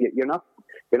not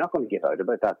going to give out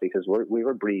about that because we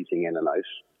were breezing in and out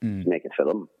to make a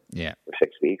film for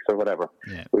 6 weeks or whatever.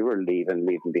 Yeah. We were leaving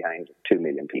behind 2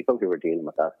 million people who were dealing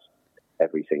with that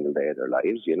every single day of their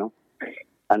lives,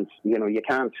 And, you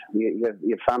can't, you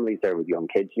have families there with young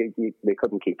kids. They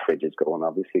couldn't keep fridges going,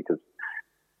 obviously, because,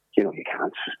 you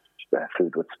can't.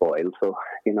 Food would spoil, so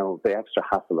the extra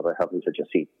hassle about having to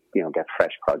just eat, get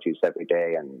fresh produce every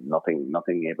day and nothing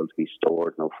able to be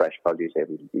stored, no fresh produce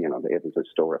able to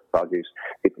store produce.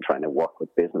 People trying to work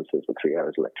with businesses with 3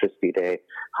 hours electricity a day,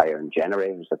 hiring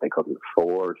generators that they couldn't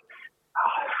afford.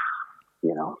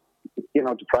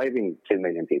 Depriving 2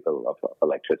 million people of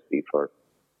electricity for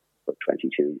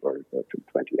 22 or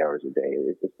 20 hours a day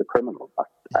is the criminal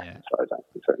act, as far as I'm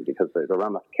concerned, because the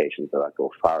ramifications of that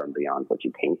go far and beyond what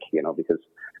you think, because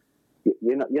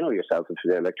you know yourself, if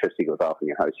the electricity goes off in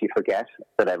your house, you forget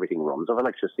that everything runs of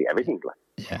electricity, everything,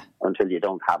 until you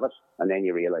don't have it, and then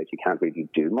you realise you can't really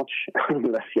do much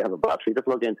unless you have a battery to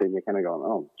plug into, and you're kind of going,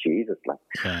 oh, Jesus,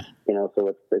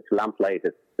 so it's lamplight,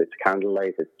 it's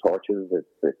candlelight, it's torches,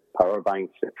 it's power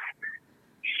banks, it's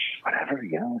whatever,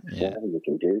 whatever you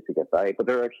can do to get by. But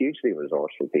they're hugely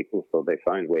resourceful people, so they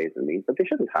find ways and means, but they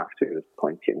shouldn't have to at this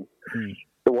point,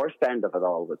 The worst end of it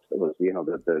all was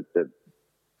the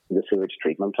sewage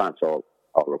treatment plants all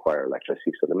require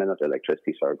electricity. So the minute the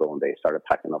electricity started going, they started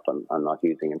packing up and not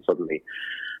using, and suddenly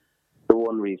the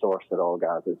one resource that all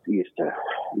Gazas used to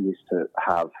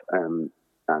have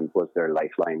and was their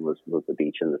lifeline was the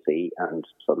beach and the sea, and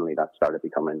suddenly that started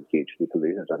becoming hugely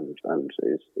polluted and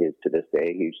is to this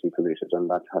day hugely polluted, and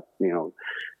that had,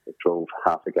 it drove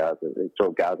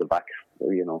Gaza back,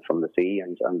 from the sea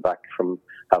and back from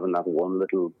having that one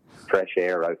little fresh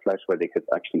air outlet where they could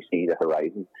actually see the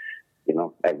horizon,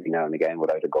 every now and again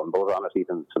without a gunboat on it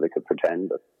even, so they could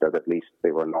pretend that at least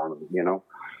they were normal,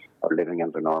 or living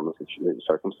under normal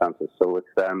circumstances. So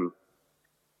it's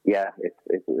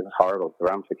it's horrible. The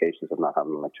ramifications of not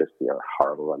having electricity are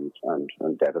horrible and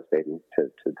devastating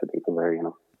to people there,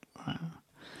 Wow.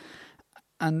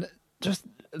 And just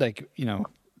like,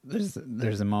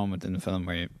 there's a moment in the film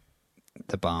where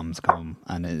the bombs come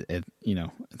and it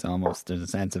it's almost, there's a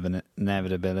sense of an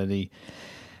inevitability.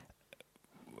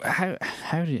 How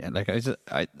do you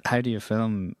how do you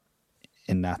film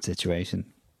in that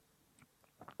situation?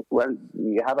 Well,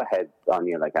 you have a head on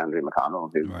you like Andrew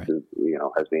McConnell, who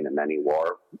has been in many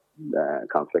war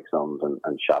conflict zones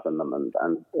and shot in them,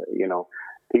 and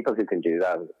people who can do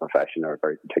that as a profession are a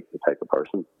very particular type of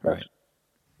person that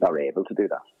are able to do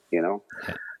that.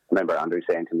 remember Andrew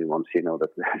saying to me once, that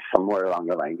somewhere along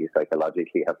the line you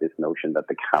psychologically have this notion that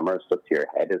the camera stuck to your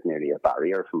head is nearly a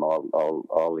barrier from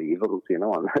all evils,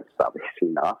 and it's obviously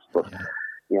not. But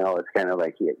it's kind of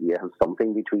like you have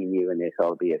something between you and it,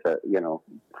 albeit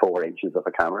 4 inches of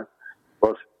a camera.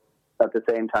 But at the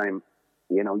same time,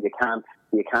 you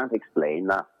can't explain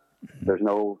that. There's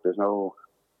no there's no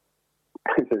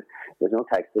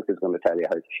textbook that's going to tell you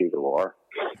how to shoot a war.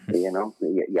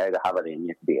 You either have it in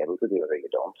you to be able to do it or you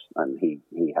don't. And he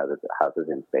has it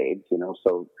in spades.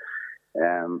 So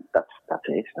that's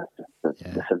it. That's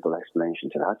the simple explanation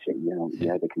to that. You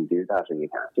either can do that or you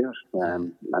can't do it.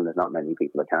 And there's not many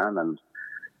people that can. And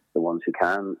the ones who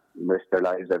can risk their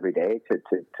lives every day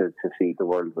to feed the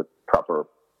world with proper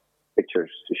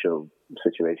pictures to show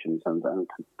situations, and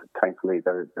thankfully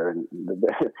they're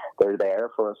there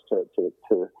for us to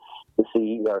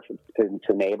see, or to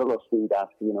enable us to see that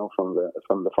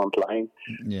from the front line.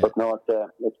 But no,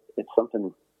 it's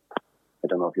something, I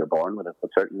don't know if you're born with it, but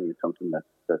certainly it's something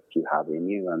that you have in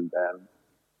you,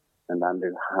 and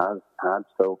Andrew has had.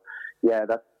 So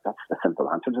that's the simple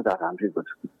answer to that. Andrew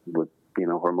would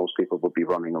where most people would be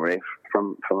running away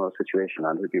from a situation,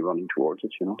 Andrew would be running towards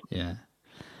it. Yeah.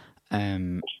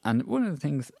 And one of the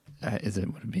things would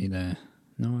it be the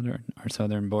northern or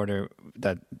southern border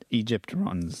that Egypt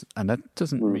runs, and that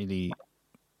doesn't really,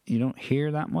 you don't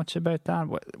hear that much about that.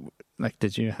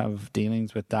 Did you have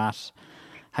dealings with that?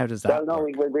 How does that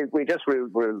work? We just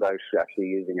ruled out actually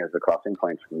using it as a crossing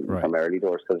point from early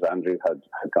doors, because Andrew had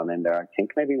gone in there, I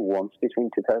think maybe once between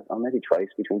 2000, or maybe twice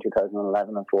between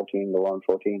 2011 and 14, the war in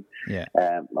 14. Yeah.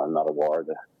 Well, not a war,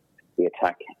 the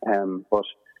attack.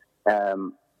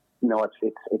 No,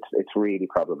 it's really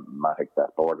problematic,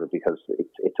 that border, because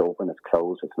it's open, it's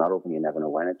closed, it's not open, you never know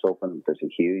when it's open. There's a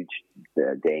huge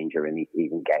danger in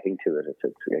even getting to it. It's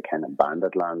a kind of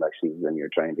bandit land, actually, when you're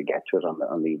trying to get to it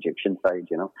on the Egyptian side.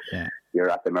 You're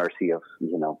at the mercy of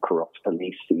corrupt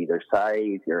police either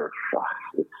side.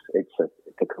 It's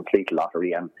a complete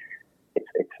lottery, and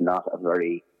it's not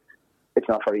very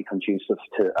conducive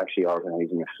to actually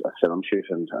organising a film shoot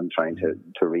and trying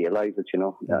to realise it,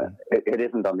 It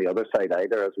isn't on the other side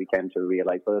either, as we tend to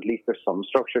realise, but at least there's some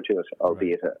structure to it,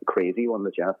 albeit a crazy one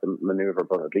that you have to manoeuvre,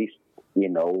 but at least you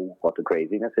know what the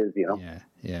craziness is,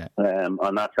 Yeah.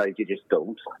 On that side, you just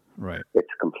don't. Right.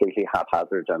 It's completely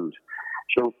haphazard, and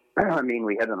so,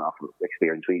 we had an awful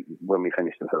experience. When we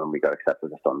finished the film, we got accepted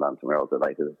to Sundance, and we were all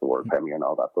delighted as the world premiere and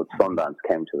all that, but Sundance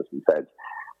came to us and said,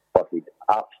 what we'd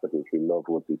absolutely love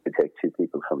would be to take 2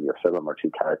 people from your film, or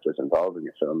 2 characters involved in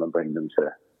your film, and bring them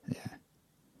to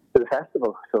the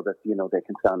festival, so that they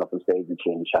can stand up on stage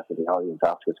and chat to the audience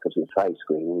afterwards, because we have 5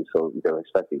 screenings, so they're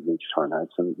expecting huge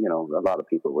turnouts, and a lot of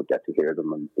people would get to hear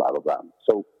them and blah blah blah.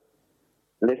 So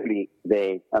literally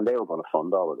they were going to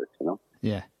fund all of this,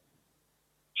 Yeah.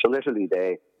 So literally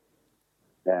they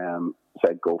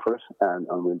said, go for it, and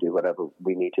we'll do whatever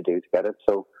we need to do to get it.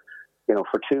 So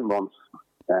for 2 months.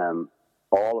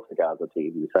 All of the GAZA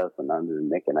team, myself and Andrew and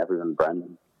Nick and everyone,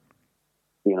 Brendan,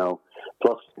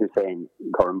 plus Hussein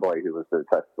Curran-Boy, who was the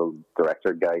festival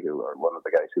director guy, or one of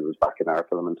the guys who was back in our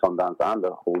film in Sundance, and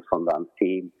the whole Sundance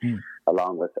team,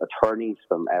 along with attorneys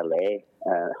from LA,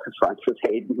 Francis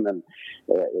Hayden, and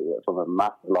from a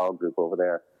massive law group over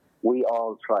there. We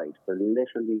all tried for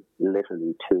literally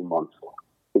 2 months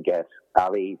to get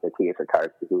Ali, the theatre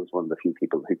character, who was one of the few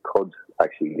people who could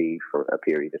actually leave for a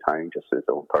period of time, just his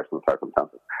own personal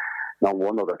circumstances. Not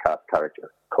one other cast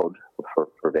character could,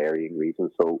 for varying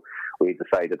reasons. So we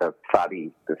decided that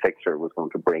Fadi, the fixer, was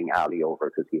going to bring Ali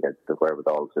over, because he had the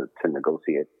wherewithal to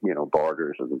negotiate,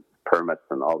 borders and permits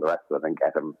and all the rest of it, and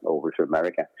get him over to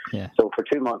America. Yeah. So for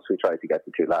 2 months we tried to get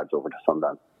the 2 lads over to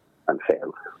Sundance, and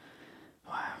failed.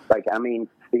 Wow.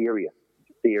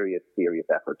 Serious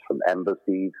efforts from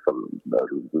embassies, from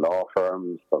law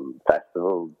firms, from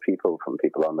festival people, from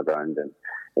people on the ground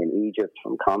in Egypt,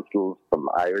 from consuls, from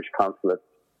Irish consulates,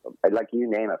 you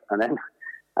name it.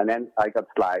 And then I got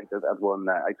slagged at one.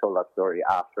 I told that story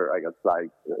after I got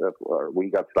slagged, or we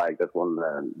got slagged at one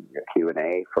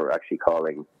Q&A for actually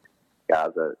calling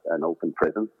Gaza an open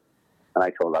prison. And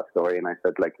I told that story, and I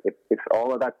said, if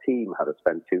all of that team had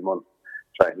spent 2 months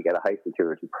trying to get a high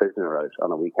security prisoner out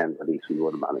on a weekend release, we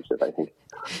would have managed it, I think.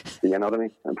 You know what I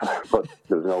mean? But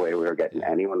there was no way we were getting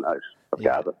anyone out of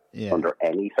Gaza under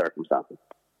any circumstances.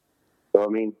 So,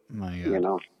 my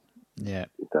God. Yeah.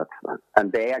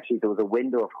 And there was a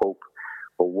window of hope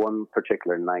for one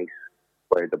particular night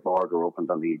where the border opened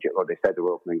on the Egypt, or they said they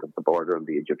were opening up the border on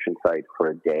the Egyptian side for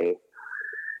a day.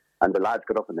 And the lads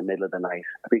got up in the middle of the night,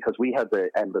 because we had the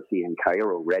embassy in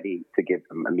Cairo ready to give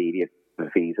them immediate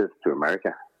visas to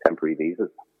America, temporary visas.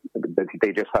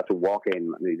 They just had to walk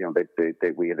in. You know,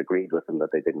 we had agreed with them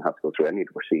that they didn't have to go through any of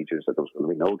the procedures, that there was going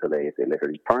to be no delays. They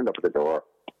literally turned up at the door,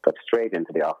 got straight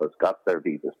into the office, got their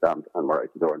visa stamped, and were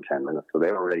out the door in 10 minutes. So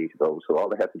they were ready to go. So all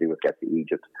they had to do was get to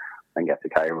Egypt and get to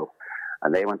Cairo.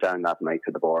 And they went down that night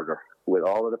to the border with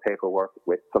all of the paperwork,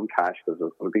 with some cash, because there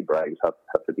was going to be bribes have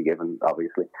to be given,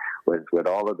 obviously, with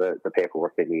all of the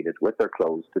paperwork they needed, with their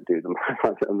clothes to do them,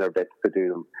 and their bits to do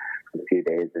them for a few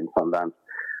days in Sundance.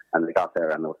 And they got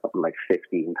there, and there was something like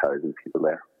 15,000 people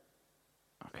there.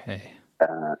 Okay.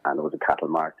 And it was a cattle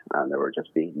mart, and they were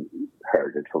just being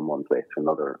herded from one place to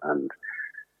another. And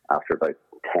after about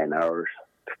 10 hours,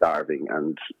 starving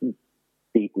and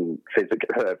beaten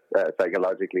physically,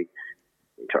 psychologically,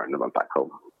 we turned and went back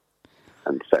home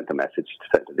and sent a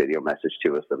video message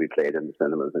to us that we played in the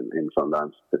cinemas in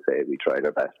Sundance to say we tried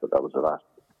our best, but that was the last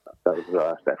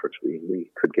effort we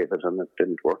could give it, and it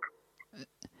didn't work.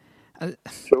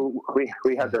 So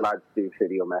we had the lads do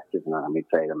video messages, and we'd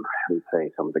play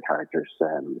some of the characters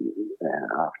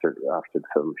after the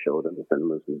film showed in the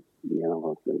cinemas, and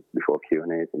before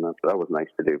Q&As, and that was nice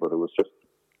to do, but it was just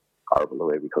horrible the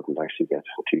way we couldn't actually get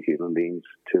two human beings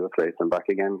to a place and back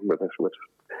again with all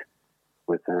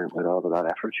of that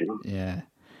effort, you know. Yeah,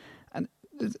 and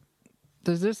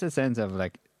there's just a sense of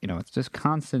like, you know, it's just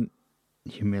constant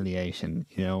humiliation,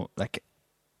 you know, like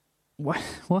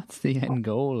what's the end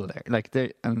goal there? Like,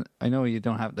 and I know you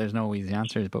don't have, there's no easy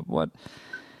answers, but what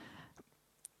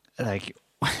it's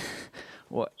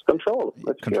control.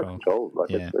 It's pure control.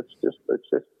 Like, yeah. It's just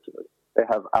they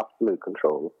have absolute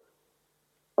control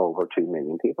over 2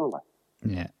 million people. Like,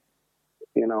 yeah,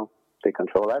 you know, they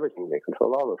control everything. They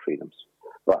control all their freedoms.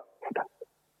 Well,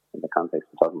 in the context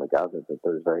of talking about Gaza,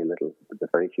 there's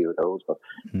very few of those. But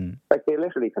like, they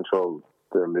literally control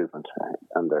their movement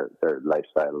and their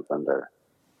lifestyles and their,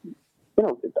 you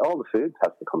know, all the food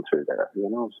has to come through there. You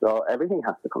know, so everything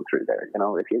has to come through there. You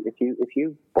know, if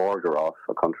you border off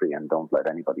a country and don't let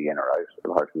anybody in or out,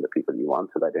 apart from the people you want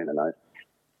to let in and out,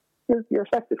 you're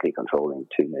effectively controlling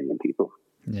 2 million people.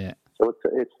 Yeah. So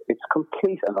it's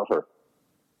complete and utter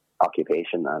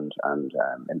occupation and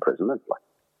imprisonment. Like,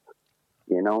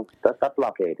 you know, that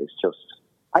blockade is just.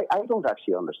 I don't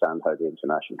actually understand how the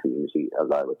international community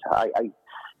allow it to.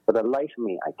 For the life of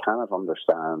me, I cannot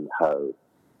understand how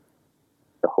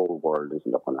the whole world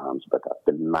isn't up in arms about that,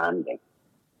 demanding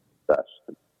that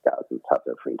Gazans have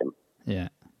their freedom. Yeah.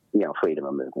 You know, freedom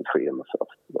of movement, freedom of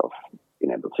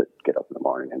being able to get up in the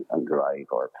morning and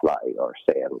drive or fly or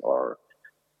sail or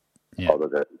all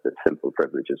of the simple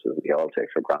privileges that we all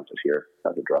take for granted here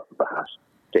at the drop of a hat.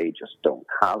 They just don't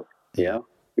have. You know,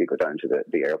 you go down to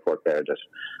the airport there. Just,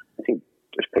 I think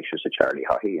there's pictures of Charlie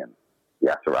Haughey and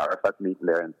Yasser Arafat meeting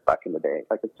there back in the day.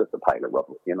 Like, it's just a pile of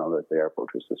rubble. You know, the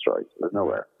airport was destroyed. So there's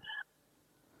nowhere.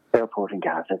 Airport in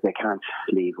Gaza, they can't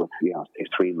leave with, you know,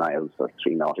 3 miles or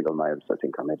 3 nautical miles, I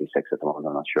think, or maybe 6 at the moment.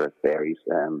 I'm not sure. It varies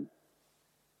to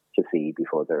see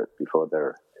before they're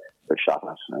shot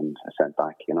at and sent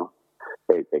back. You know,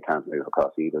 they can't move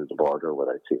across either the border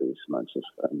without serious amounts of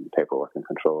paperwork and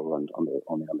control, and only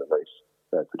under very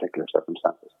particular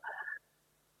circumstances.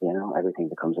 You know, everything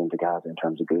that comes into Gaza in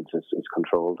terms of goods is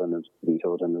controlled and is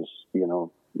vetoed and is, you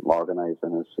know, organised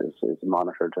and is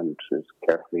monitored and is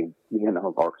carefully, you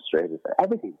know, orchestrated.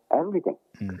 Everything.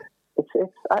 It's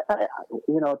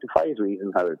you know, it defies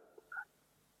reason how it's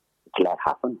let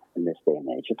happen in this day and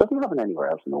age. It doesn't happen anywhere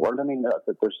else in the world. I mean,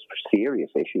 there's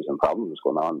serious issues and problems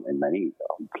going on in many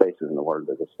places in the world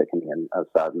that are sickening and as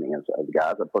saddening as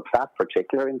Gaza. But that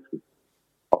particular instance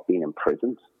of being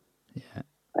imprisoned,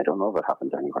 I don't know if it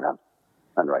happens anywhere else,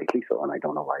 and rightly so. And I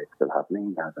don't know why it's still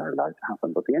happening. Gaza are allowed to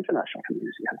happen, but the international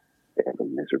community has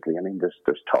failed miserably. I mean,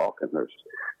 there's talk and there's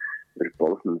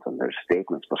bulletins and there's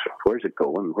statements, but where's it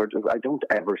going? I don't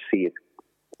ever see it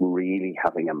really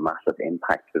having a massive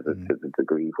impact to the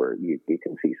degree where you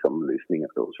can see some loosening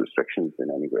of those restrictions in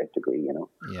any great degree, you know.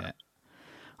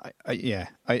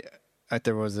 I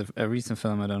there was a recent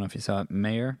film, I don't know if you saw it,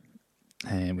 Mayor,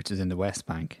 which is in the West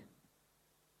Bank.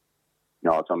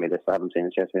 No, it's on my list. I haven't seen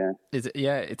it yet. Is it?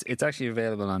 Yeah, it's actually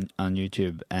available on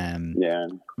YouTube.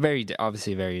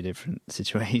 Obviously very different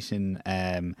situation,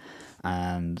 and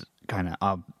kind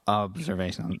of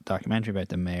observational documentary about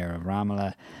the mayor of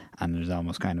Ramallah, and there's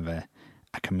almost kind of a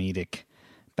comedic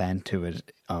bent to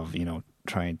it of, you know,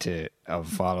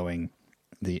 following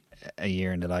a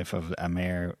year in the life of a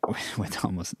mayor with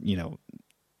almost, you know,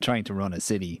 trying to run a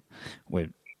city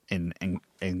in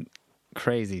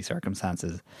crazy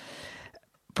circumstances.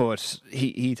 But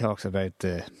he talks about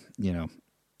you know,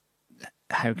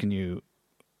 how can you?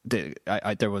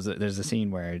 There's a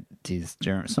scene where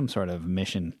some sort of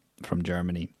mission from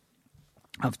Germany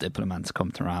of diplomats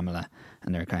come to Ramallah,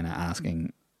 and they're kind of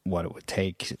asking what it would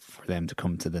take for them to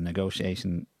come to the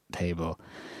negotiation table,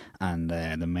 and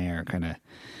the mayor kind of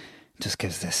just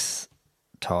gives this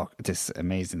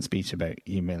amazing speech about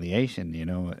humiliation. You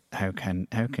know, how can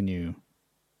you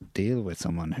deal with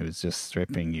someone who's just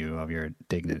stripping you of your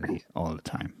dignity all the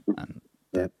time? And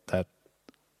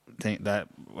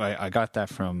I got that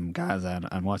from Gaza,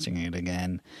 and watching it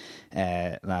again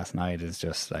last night is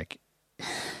just like,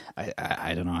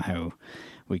 I don't know how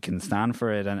we can stand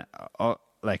for it. And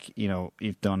like, you know,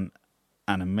 you've done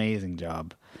an amazing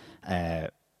job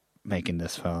making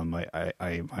this film.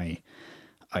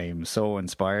 I'm so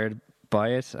inspired by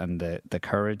it, and the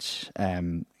courage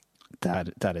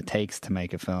that it takes to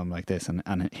make a film like this,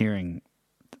 and hearing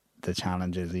the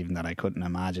challenges even that I couldn't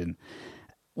imagine.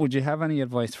 Would you have any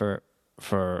advice for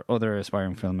other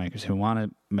aspiring filmmakers who want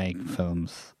to make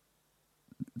films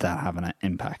that have an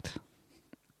impact?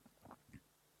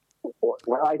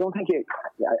 Well, I don't think it.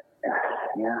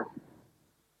 Yeah.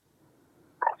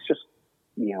 It's just,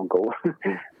 you know, go.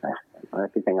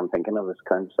 Everything I'm thinking of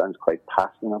sounds quite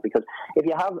past, you know. Because if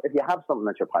you have something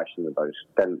that you're passionate about,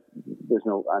 then there's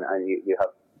no, and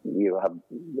you have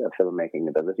a filmmaking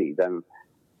ability, then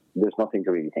there's nothing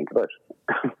to really think about.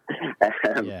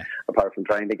 Apart from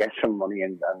trying to get some money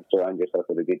and surround yourself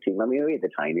with a good team. I mean, we had a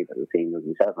tiny little team with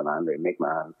myself and Andrew, Mick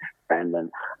Mahan,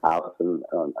 Brendan, Alison,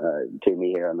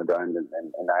 Timmy here on the ground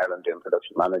in Ireland doing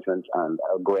production management, and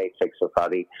a great fixer,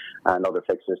 Paddy, and other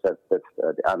fixers that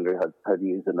Andrew had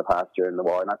used in the past during the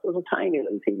war. And that was a tiny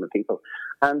little team of people.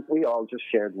 And we all just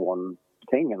shared one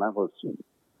thing, and that was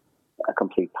a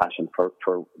complete passion for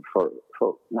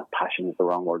not passion is the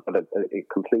wrong word, but a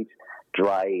complete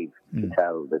drive to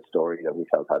tell the story that we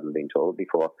felt hadn't been told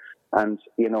before. And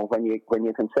you know, when you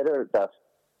consider that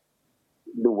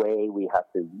the way we had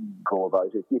to go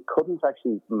about it, you couldn't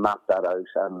actually map that out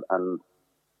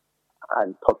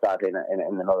and put that in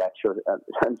a lecture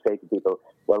and say to people,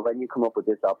 well, when you come up with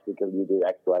this obstacle, you do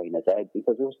X, Y, and Z,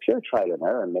 because it was pure trial and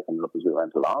error and making it up as we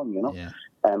went along. You know,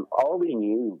 all we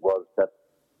knew was that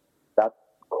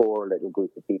core little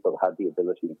group of people had the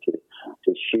ability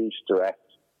to shoot, direct,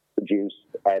 produce,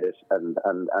 edit, and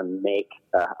make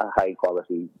a high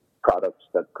quality products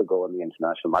that could go on the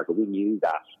international market. We knew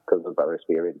that because of our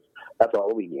experience. That's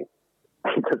all we knew.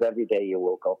 Because every day you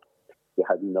woke up, you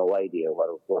had no idea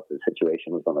what the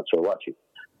situation was going to throw at you.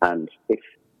 And if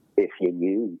you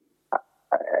knew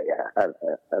a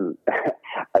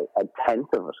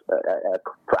tenth of it, a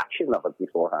fraction of it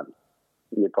beforehand,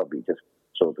 you'd probably just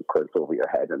throw the quilt over your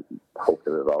head and hope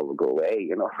that it all will go away,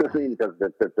 you know what I mean? Because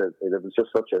it was just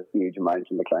such a huge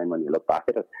mountain to climb when you look back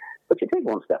at it. But you take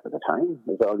one step at a time.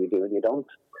 That's all you do, and you don't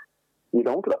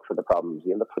look for the problems.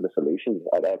 You look for the solutions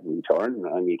at every turn,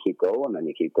 and you keep going, and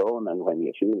you keep going. And when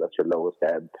you feel at your lowest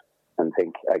ebb and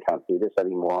think, I can't do this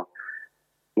anymore,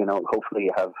 you know, hopefully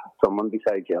you have someone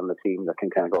beside you on the team that can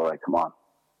kind of go, right, come on,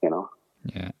 you know?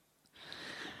 Yeah.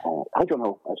 I don't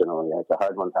know. Yeah, it's a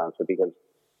hard one to answer because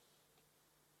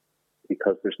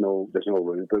there's no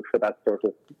rule book for that sort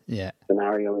of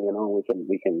scenario. You know,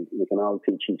 we can all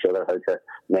teach each other how to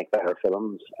make better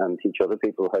films and teach other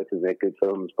people how to make good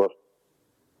films. But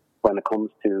when it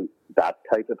comes to that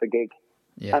type of a gig,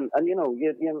 and you know,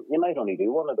 you might only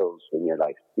do one of those in your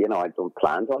life. You know, I don't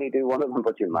plan to only do one of them,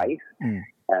 but you might.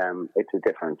 It's a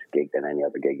different gig than any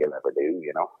other gig you'll ever do.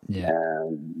 You know,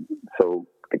 so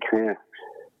the kind of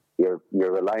you're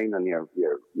relying on your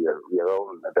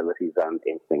own abilities and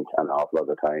instinct an awful lot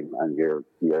of the time, and you're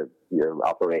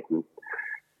operating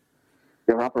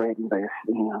by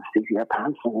seat of your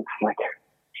pants, and it's like,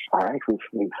 all right,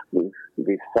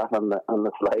 we've sat on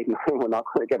the slide, and we're not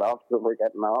going to get off, so we're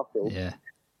getting off. So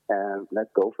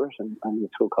let's go for it, and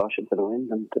throw caution to the wind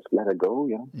and just let it go.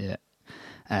 You know. Yeah.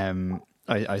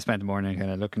 I spent the morning kind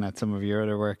of looking at some of your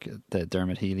other work. The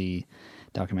Dermot Healy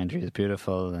documentary is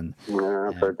beautiful, and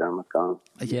I've heard Dermot's gone.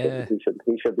 Yeah, he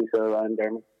should be still around,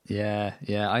 Dermot. Yeah.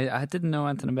 I didn't know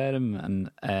anything about him, and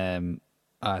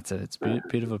it's a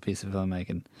beautiful piece of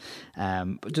filmmaking.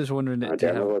 But just wondering,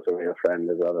 Dermot was a real friend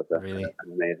as well. Really?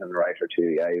 An amazing writer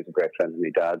too. Yeah, he was a great friend of my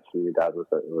dad's. And my dad was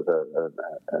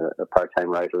a part-time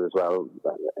writer as well,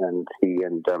 and he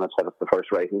and Dermot set up the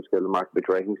first writing school, the Markbridge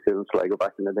Writing School in Sligo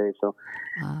back in the day. So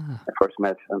I first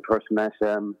met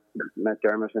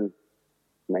Dermot in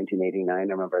 1989. I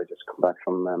remember I just come back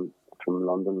from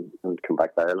London and come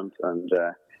back to Ireland, and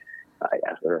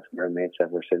we're mates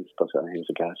ever since. But he was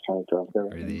a gas character.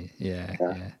 Really, yeah.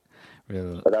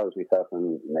 Real. But that was myself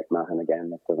and Mick Mahan again.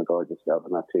 That's done a gorgeous job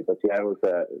on that too. But yeah,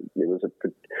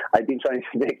 I'd been trying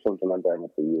to make something on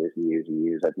Dermot for years and years and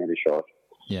years. I'd made a short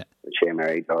Yeah. She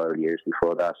married her years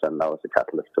before that, and that was the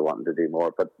catalyst to wanting to do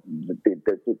more. But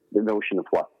the notion of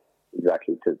what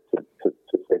exactly to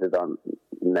sit it on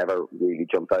never really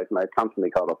jumped out. And I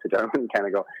constantly called up to Jeremy and kind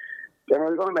of go,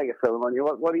 Jeremy, we're going to make a film on you.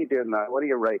 What are you doing now? What are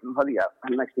you writing? What are you?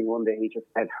 And next thing one day he just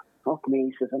said, fuck me.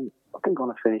 He says, I'm fucking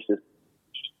going to finish this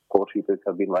poetry book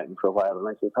I've been writing for a while. And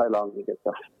I said, how long? He said,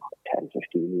 10,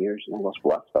 15 years. And I was,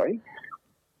 what? Sorry?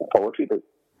 A poetry book?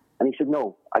 And he said,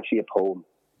 no, actually a poem.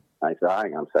 I said,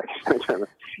 hang on a second.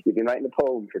 You've been writing a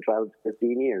poem for 12 to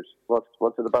 15 years. What's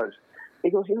it about?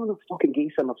 He goes, the fucking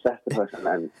geese I'm obsessed about. And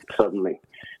then suddenly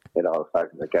it all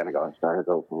started again. I started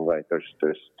open, right, there's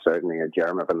certainly a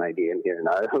germ of an idea in here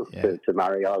now to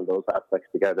marry all those aspects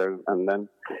together. And then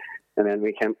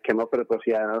we came up with it. But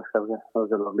yeah, that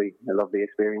was a lovely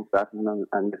experience, that, and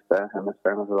I missed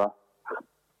Dermot a lot.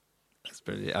 That's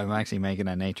brilliant. I'm actually making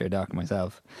a nature doc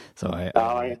myself, so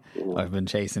I've been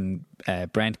chasing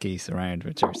Brent geese around,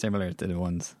 which are similar to the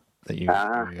ones that you.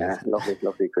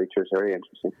 Lovely creatures, very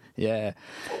interesting. Yeah,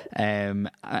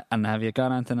 and have you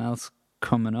got anything else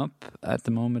coming up at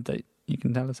the moment that you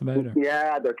can tell us about? Or?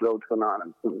 Yeah, there's loads going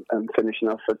on. I'm finishing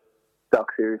off a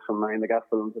doc series from Mind the Gap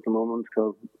Films at the moment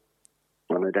called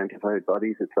Unidentified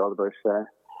Bodies. It's all about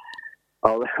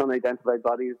all the unidentified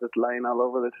bodies that's lying all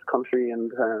over this country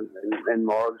and in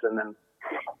morgues and in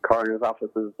coroner's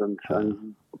offices and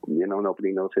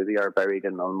nobody knows who they are, buried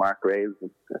in unmarked graves.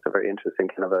 It's a very interesting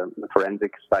kind of a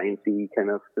forensic, sciencey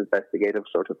kind of investigative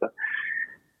sort of a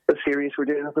series we're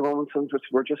doing at the moment. So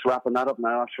we're just wrapping that up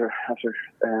now after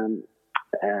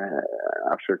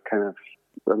kind of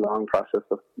a long process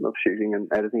of shooting and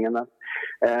editing and that.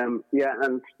 And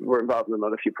we're involved in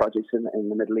another few projects in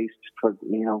the Middle East for,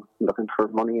 looking for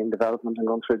money and development and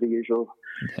going through the usual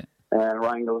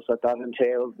wrangles that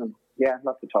entails. And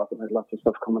lots to talk about, lots of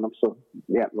stuff coming up. So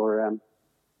we're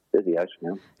busy out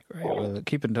now. Great. We'll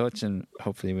keep in touch and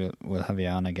hopefully we'll have you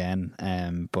on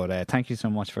again. But thank you so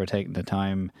much for taking the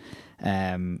time.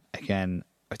 Again,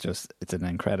 it's an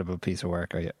incredible piece of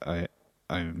work.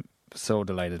 I'm so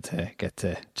delighted to get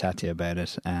to chat to you about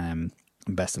it.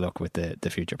 Best of luck with the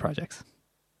future projects.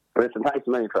 Listen, thanks a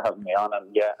million for having me on,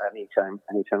 and anytime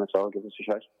at all, give us a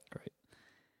shout. Great.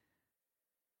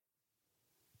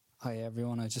 Hi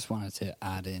everyone, I just wanted to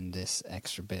add in this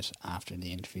extra bit after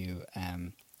the interview.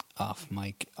 Off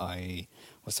mic, I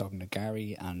was talking to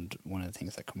Garry, and one of the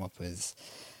things that come up is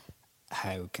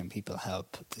how can people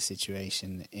help the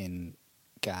situation in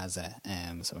Gaza.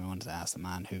 So I wanted to ask the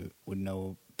man who would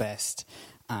know best,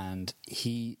 and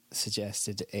he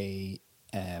suggested a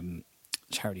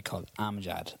charity called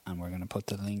Amjad, and we're going to put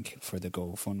the link for the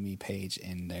GoFundMe page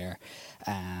in there.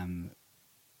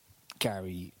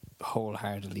 Garry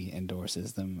wholeheartedly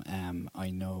endorses them. I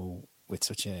know with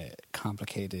such a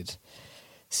complicated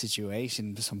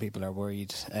situation, some people are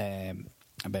worried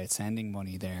about sending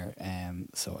money there.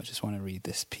 So I just want to read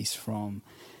this piece from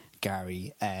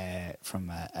Garry from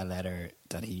a letter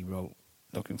that he wrote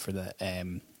looking for the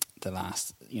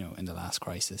last, in the last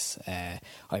crisis. I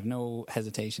have no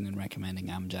hesitation in recommending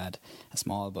Amjad, a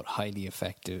small but highly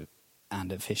effective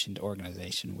and efficient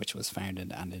organisation which was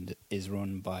founded and is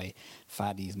run by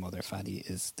Fadi's mother. Fadi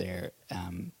is their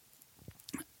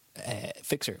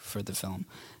fixer for the film,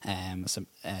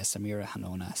 Samira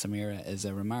Hanona. Samira is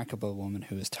a remarkable woman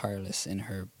who is tireless in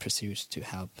her pursuit to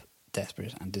help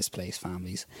desperate and displaced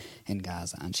families in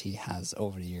Gaza, and she has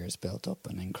over the years built up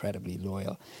an incredibly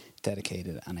loyal,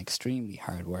 dedicated and extremely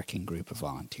hard-working group of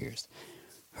volunteers.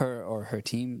 Her or her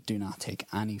team do not take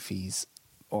any fees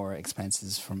or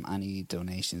expenses from any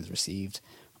donations received.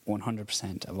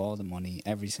 100% of all the money,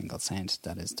 every single cent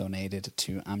that is donated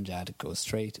to Amjad goes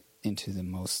straight into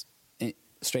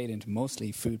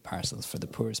mostly food parcels for the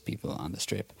poorest people on the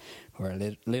strip, who are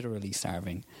literally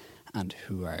starving and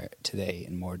who are today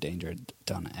in more danger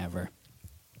than ever.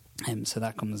 So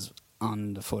that comes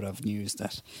on the foot of news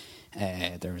that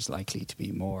there is likely to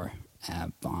be more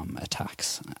bomb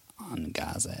attacks on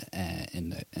Gaza in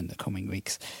the coming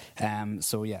weeks.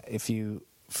 So yeah, if you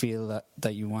feel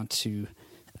that you want to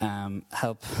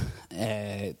help,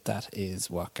 that is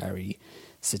what Garry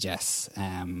suggests.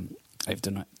 I've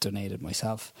donated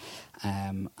myself,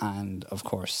 and of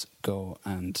course go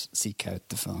and seek out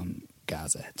the film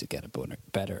Gaza to get a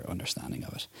better understanding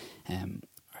of it.